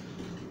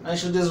 I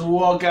should just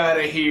walk out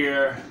of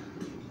here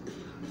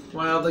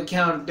while the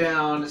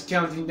countdown is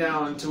counting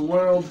down to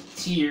World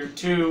Tier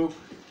 2.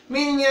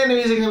 Meaning the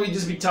enemies are going to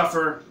just be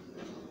tougher,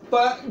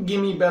 but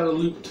give me better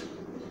loot.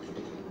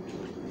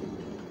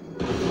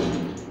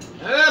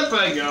 And up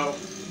I go.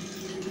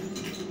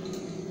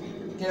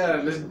 Get out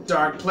of this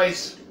dark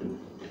place.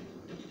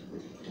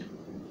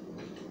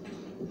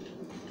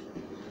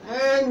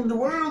 And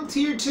World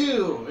Tier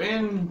 2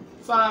 in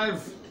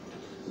 5.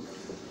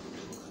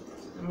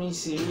 Let me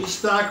see,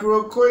 restock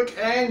real quick,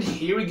 and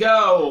here we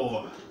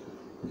go.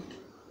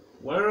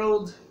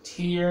 World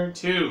Tier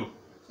 2.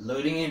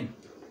 Loading in.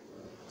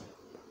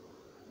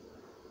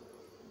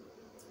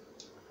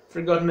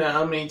 Forgotten now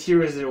how many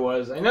tiers there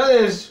was. I know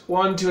there's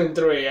 1, 2, and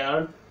 3. I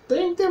don't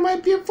think there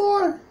might be a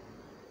 4.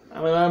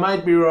 I mean, I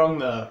might be wrong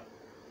though.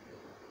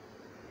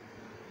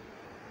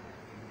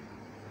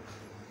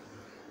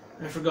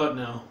 I forgot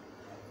now.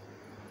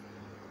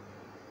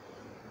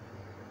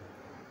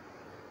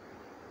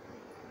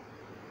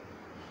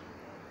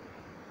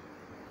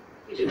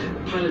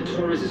 Agent, Pilot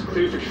Torres is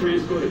cleared for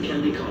transport to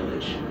Kennedy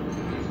College.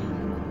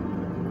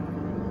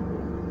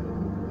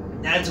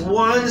 That's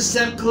one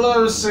step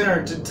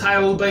closer to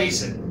Tidal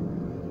Basin.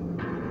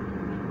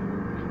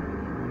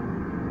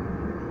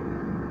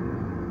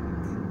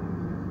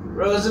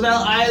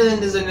 Roosevelt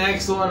Island is the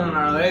next one on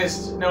our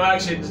list. No,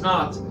 actually it's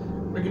not.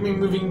 We're going to be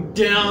moving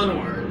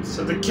downwards,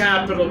 so the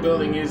Capitol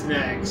building is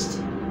next.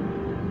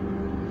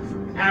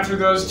 After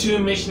those 2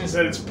 missions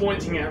that it's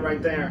pointing at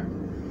right there.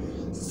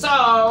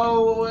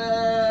 So,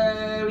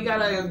 we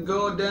gotta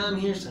go down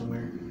here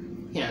somewhere.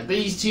 Yeah,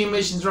 these 2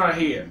 missions right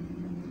here.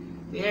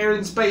 The Air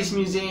and Space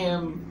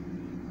Museum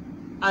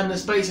and the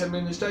Space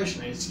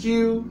Administration HQ.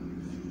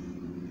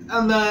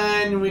 And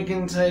then we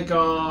can take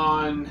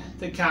on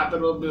the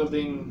Capitol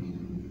building.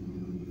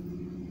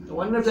 I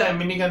wonder if that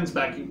minigun's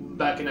back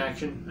in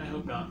action. I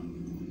hope not.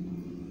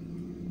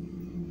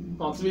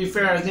 Well, to be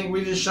fair, I think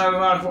we just shot it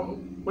off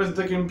with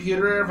the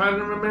computer, if I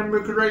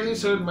remember correctly,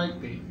 so it might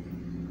be.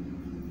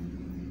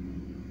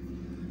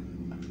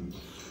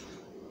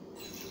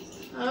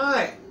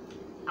 Alright.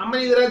 How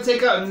many did I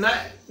take out in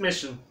that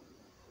mission?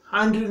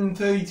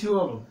 132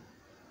 of them.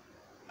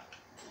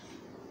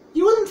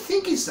 You wouldn't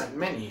think it's that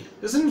many.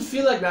 Doesn't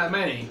feel like that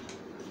many.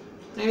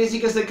 Maybe it's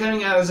because they're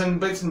coming out as in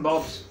bits and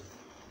bobs.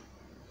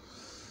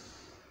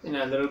 You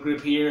know, a little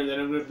group here, a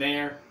little group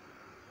there.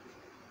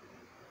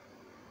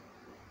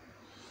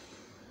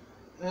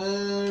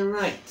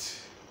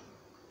 Right.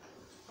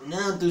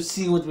 Now to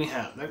see what we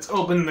have. Let's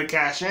open the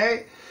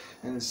cache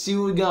and see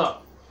what we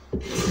got.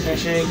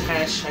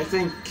 Cache. I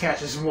think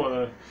cache is more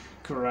the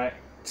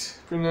correct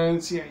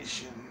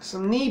pronunciation.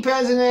 Some knee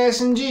pads and an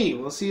SMG.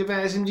 We'll see if an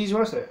SMG's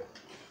worth it.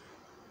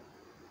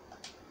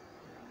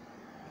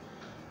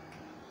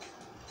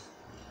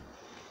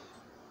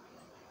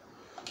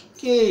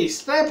 Okay,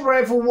 sniper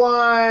rifle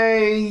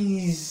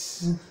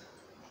wise.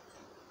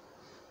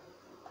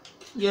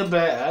 You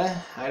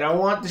better. I don't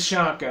want the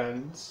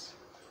shotguns.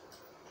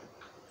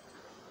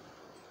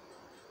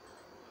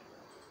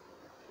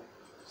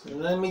 So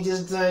let me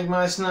just take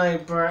my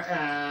sniper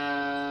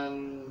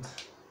and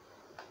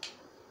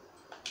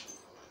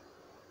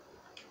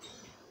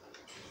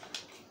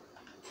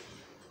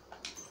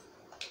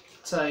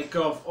take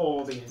off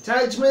all the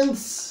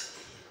attachments.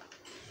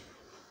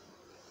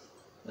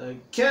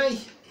 Okay.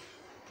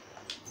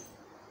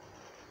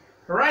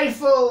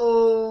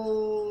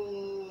 Rifle.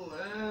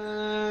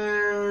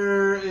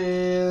 There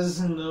is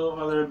no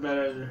other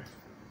better.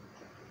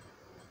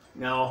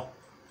 No,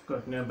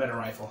 got no better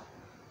rifle.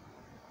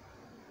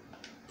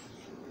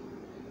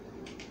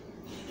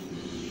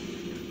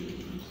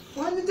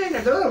 Why did they?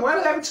 Why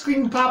did that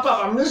screen pop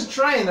up? I'm just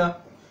trying to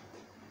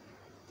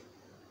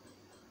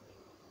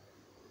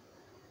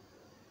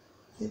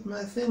get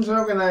my things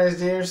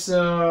organized here.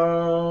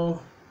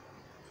 So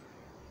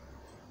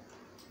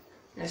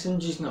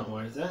SMG's not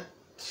worth it.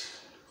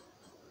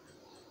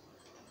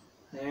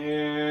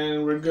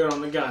 And we're good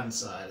on the gun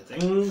side of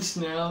things.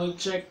 Now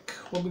let's check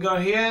what we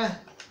got here.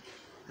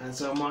 And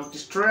so mark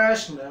this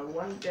trash. No,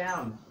 one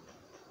down.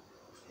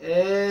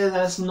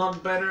 That's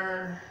not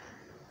better.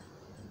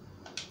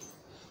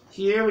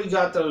 Here we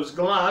got those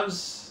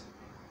gloves.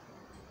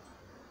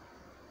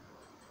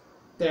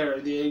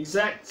 They're the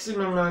exact same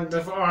amount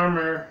of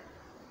armor.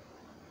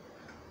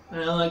 I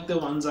like the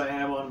ones I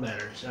have on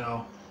better,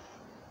 so.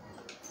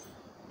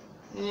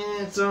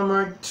 It's all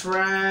marked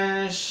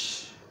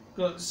trash.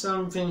 Got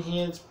something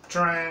here that's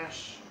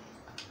trash.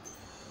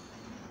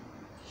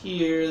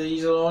 Here,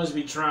 these will always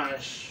be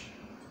trash.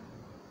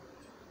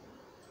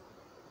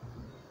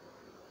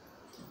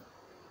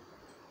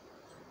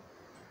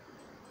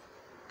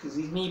 Because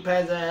these knee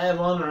pads I have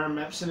on are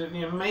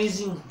absolutely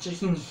amazing.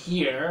 Checking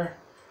here.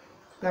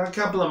 Got a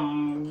couple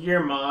of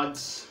gear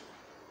mods.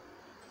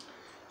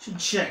 Should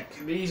check.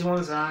 These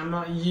ones I'm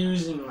not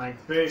using,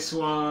 like this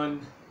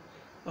one.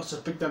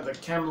 Also picked up the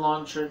chem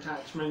launcher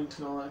attachment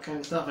and all that kind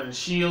of stuff, and the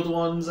shield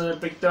ones that I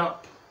picked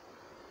up.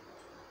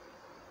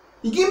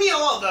 You give me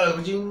all those,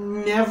 but you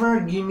never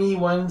give me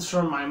ones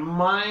from my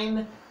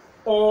mine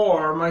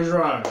or my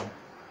drone.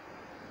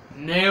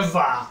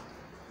 Never.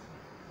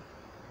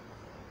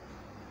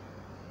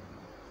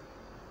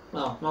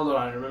 Well, not that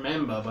I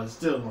remember, but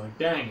still, like,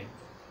 dang it.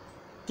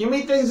 Give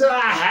me things that I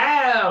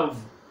have!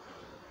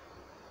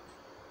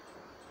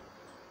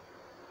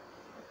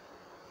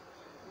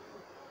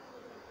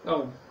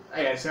 Oh,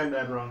 I said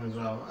that wrong as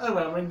well. Oh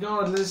well,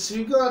 regardless,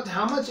 we got,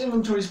 how much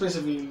inventory space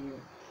have we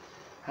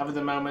have at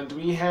the moment?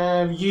 We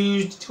have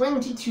used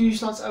 22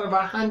 slots out of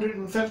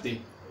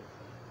 150.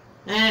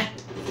 Hey!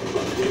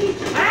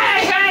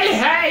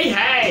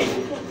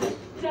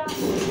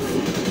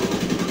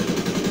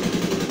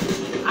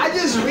 I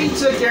just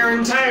retook their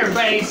entire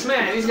base.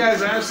 Man, these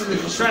guys are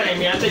absolutely shredding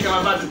me. I think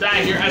I'm about to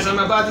die here as I'm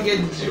about to get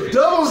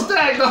double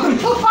stacked on.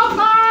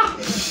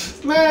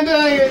 Man,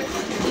 dang it.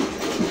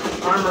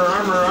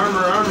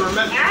 Armor,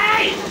 man.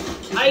 Hey!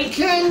 I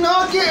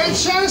cannot get a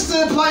chance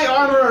to apply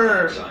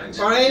armor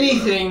or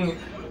anything.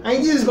 I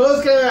just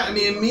both came at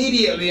me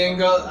immediately and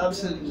got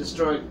absolutely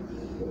destroyed.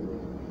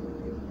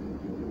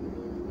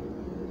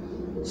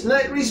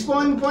 Select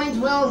respawn point.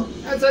 Well,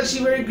 that's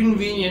actually very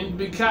convenient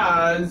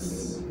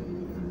because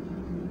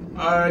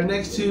our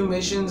next two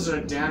missions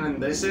are down in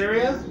this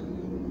area.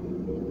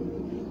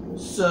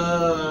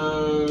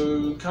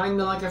 So,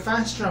 kinda like a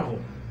fast travel.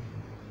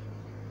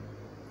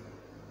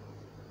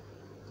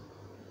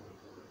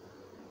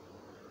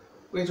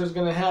 Which was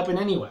gonna happen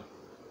anyway.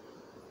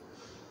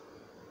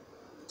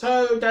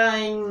 So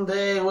dang,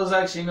 there was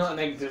actually not a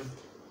negative.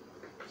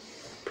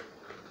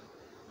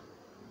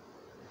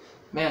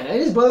 Man, they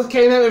just both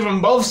came at me from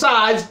both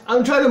sides.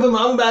 I'm trying to put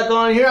my arm back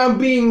on here. I'm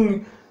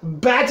being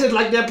battered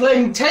like they're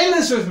playing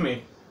tennis with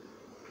me.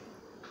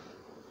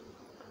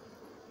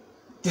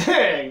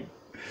 Dang.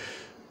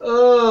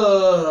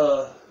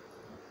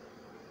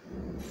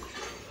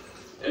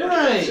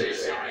 Right.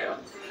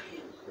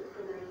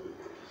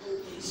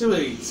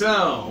 Sweet.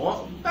 So,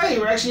 well, hey,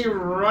 we're actually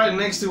right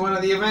next to one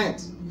of the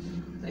events.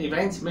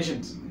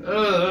 Missions.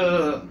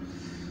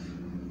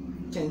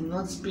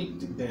 Cannot speak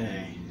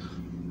today.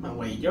 Oh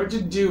wait, you're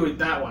to do with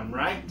that one,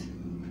 right?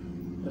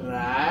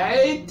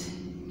 Right?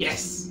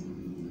 Yes!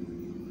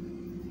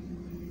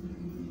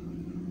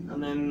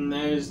 And then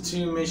there's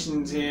 2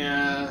 missions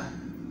here.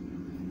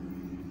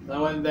 The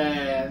one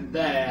there,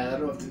 that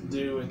have to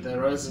do with the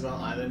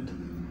Roosevelt Island.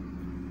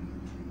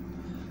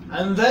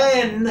 And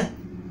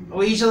then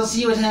we shall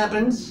see what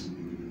happens.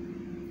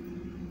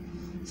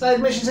 Side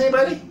missions,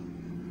 anybody?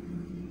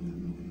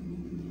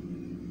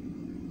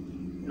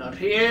 Not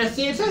here,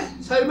 theater?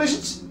 Side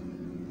missions?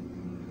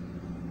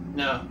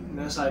 No,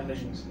 no side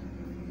missions.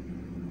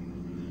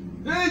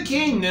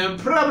 Okay, no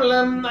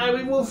problem.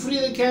 We will free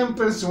the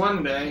campus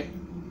one day.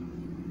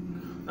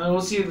 And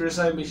we'll see if there are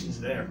side missions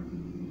there.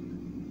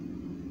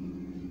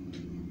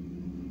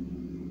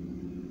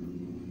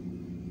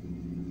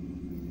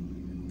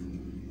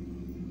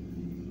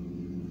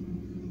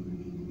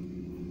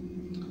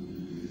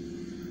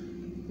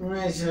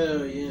 Right,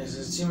 so yes,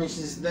 there's 2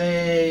 missions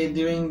today.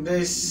 Doing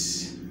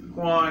this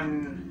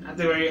one at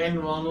the very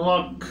end will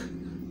unlock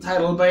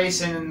Tidal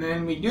Basin, and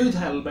then we do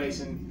Tidal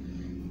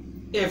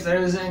Basin if there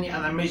is any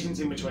other missions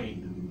in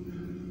between.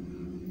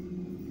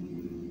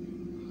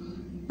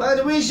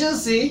 But we shall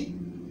see.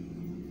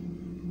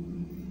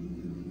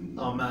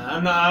 Oh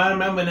man, I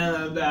remember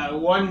now that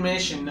one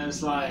mission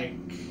that's like,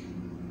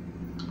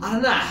 I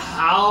don't know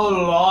how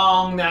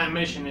long that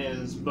mission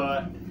is,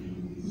 but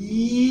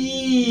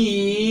yeesh.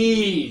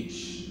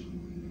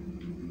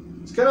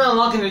 It's gonna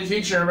unlock in the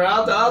future, but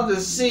I'll have to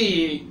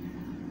see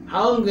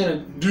how I'm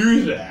gonna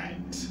do that.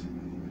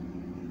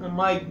 I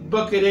might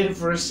book it in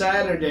for a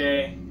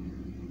Saturday,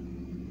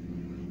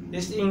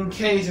 just in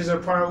case there's a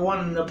part 1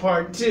 and a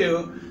part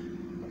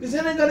 2, because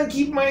then I'm gonna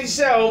keep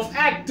myself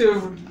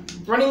active,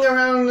 running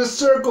around in a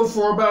circle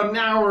for about an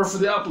hour for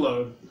the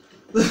upload.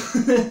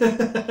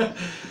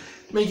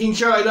 Making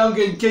sure I don't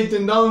get kicked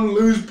and don't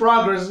lose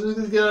progress. I'm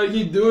just gonna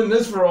keep doing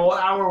this for an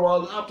hour while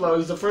the upload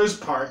is the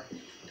first part.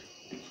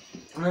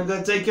 And I'm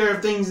gonna take care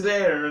of things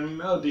there,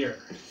 and oh dear.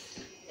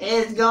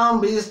 It's gonna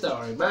be a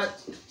story,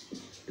 but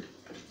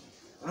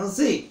I'll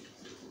see.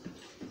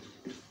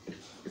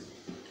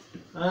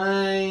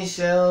 I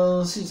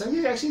shall see. So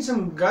I've actually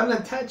some gun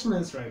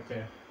attachments right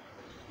there.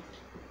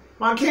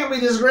 Why can't we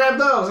just grab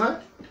those, huh?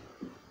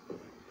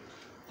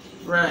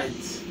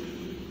 Right.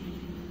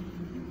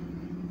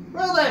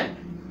 Well then,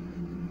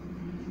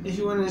 if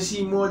you want to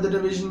see more of The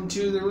Division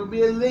 2, there will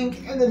be a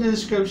link in the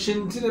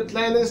description to the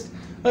playlist.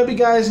 Hope you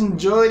guys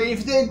enjoyed it.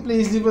 If you did,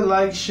 please leave a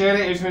like, share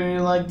it if you really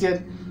liked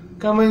it.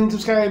 Comment and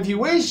subscribe if you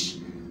wish.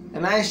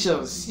 And I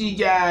shall see you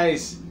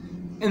guys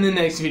in the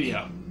next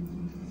video.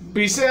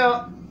 Peace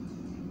out.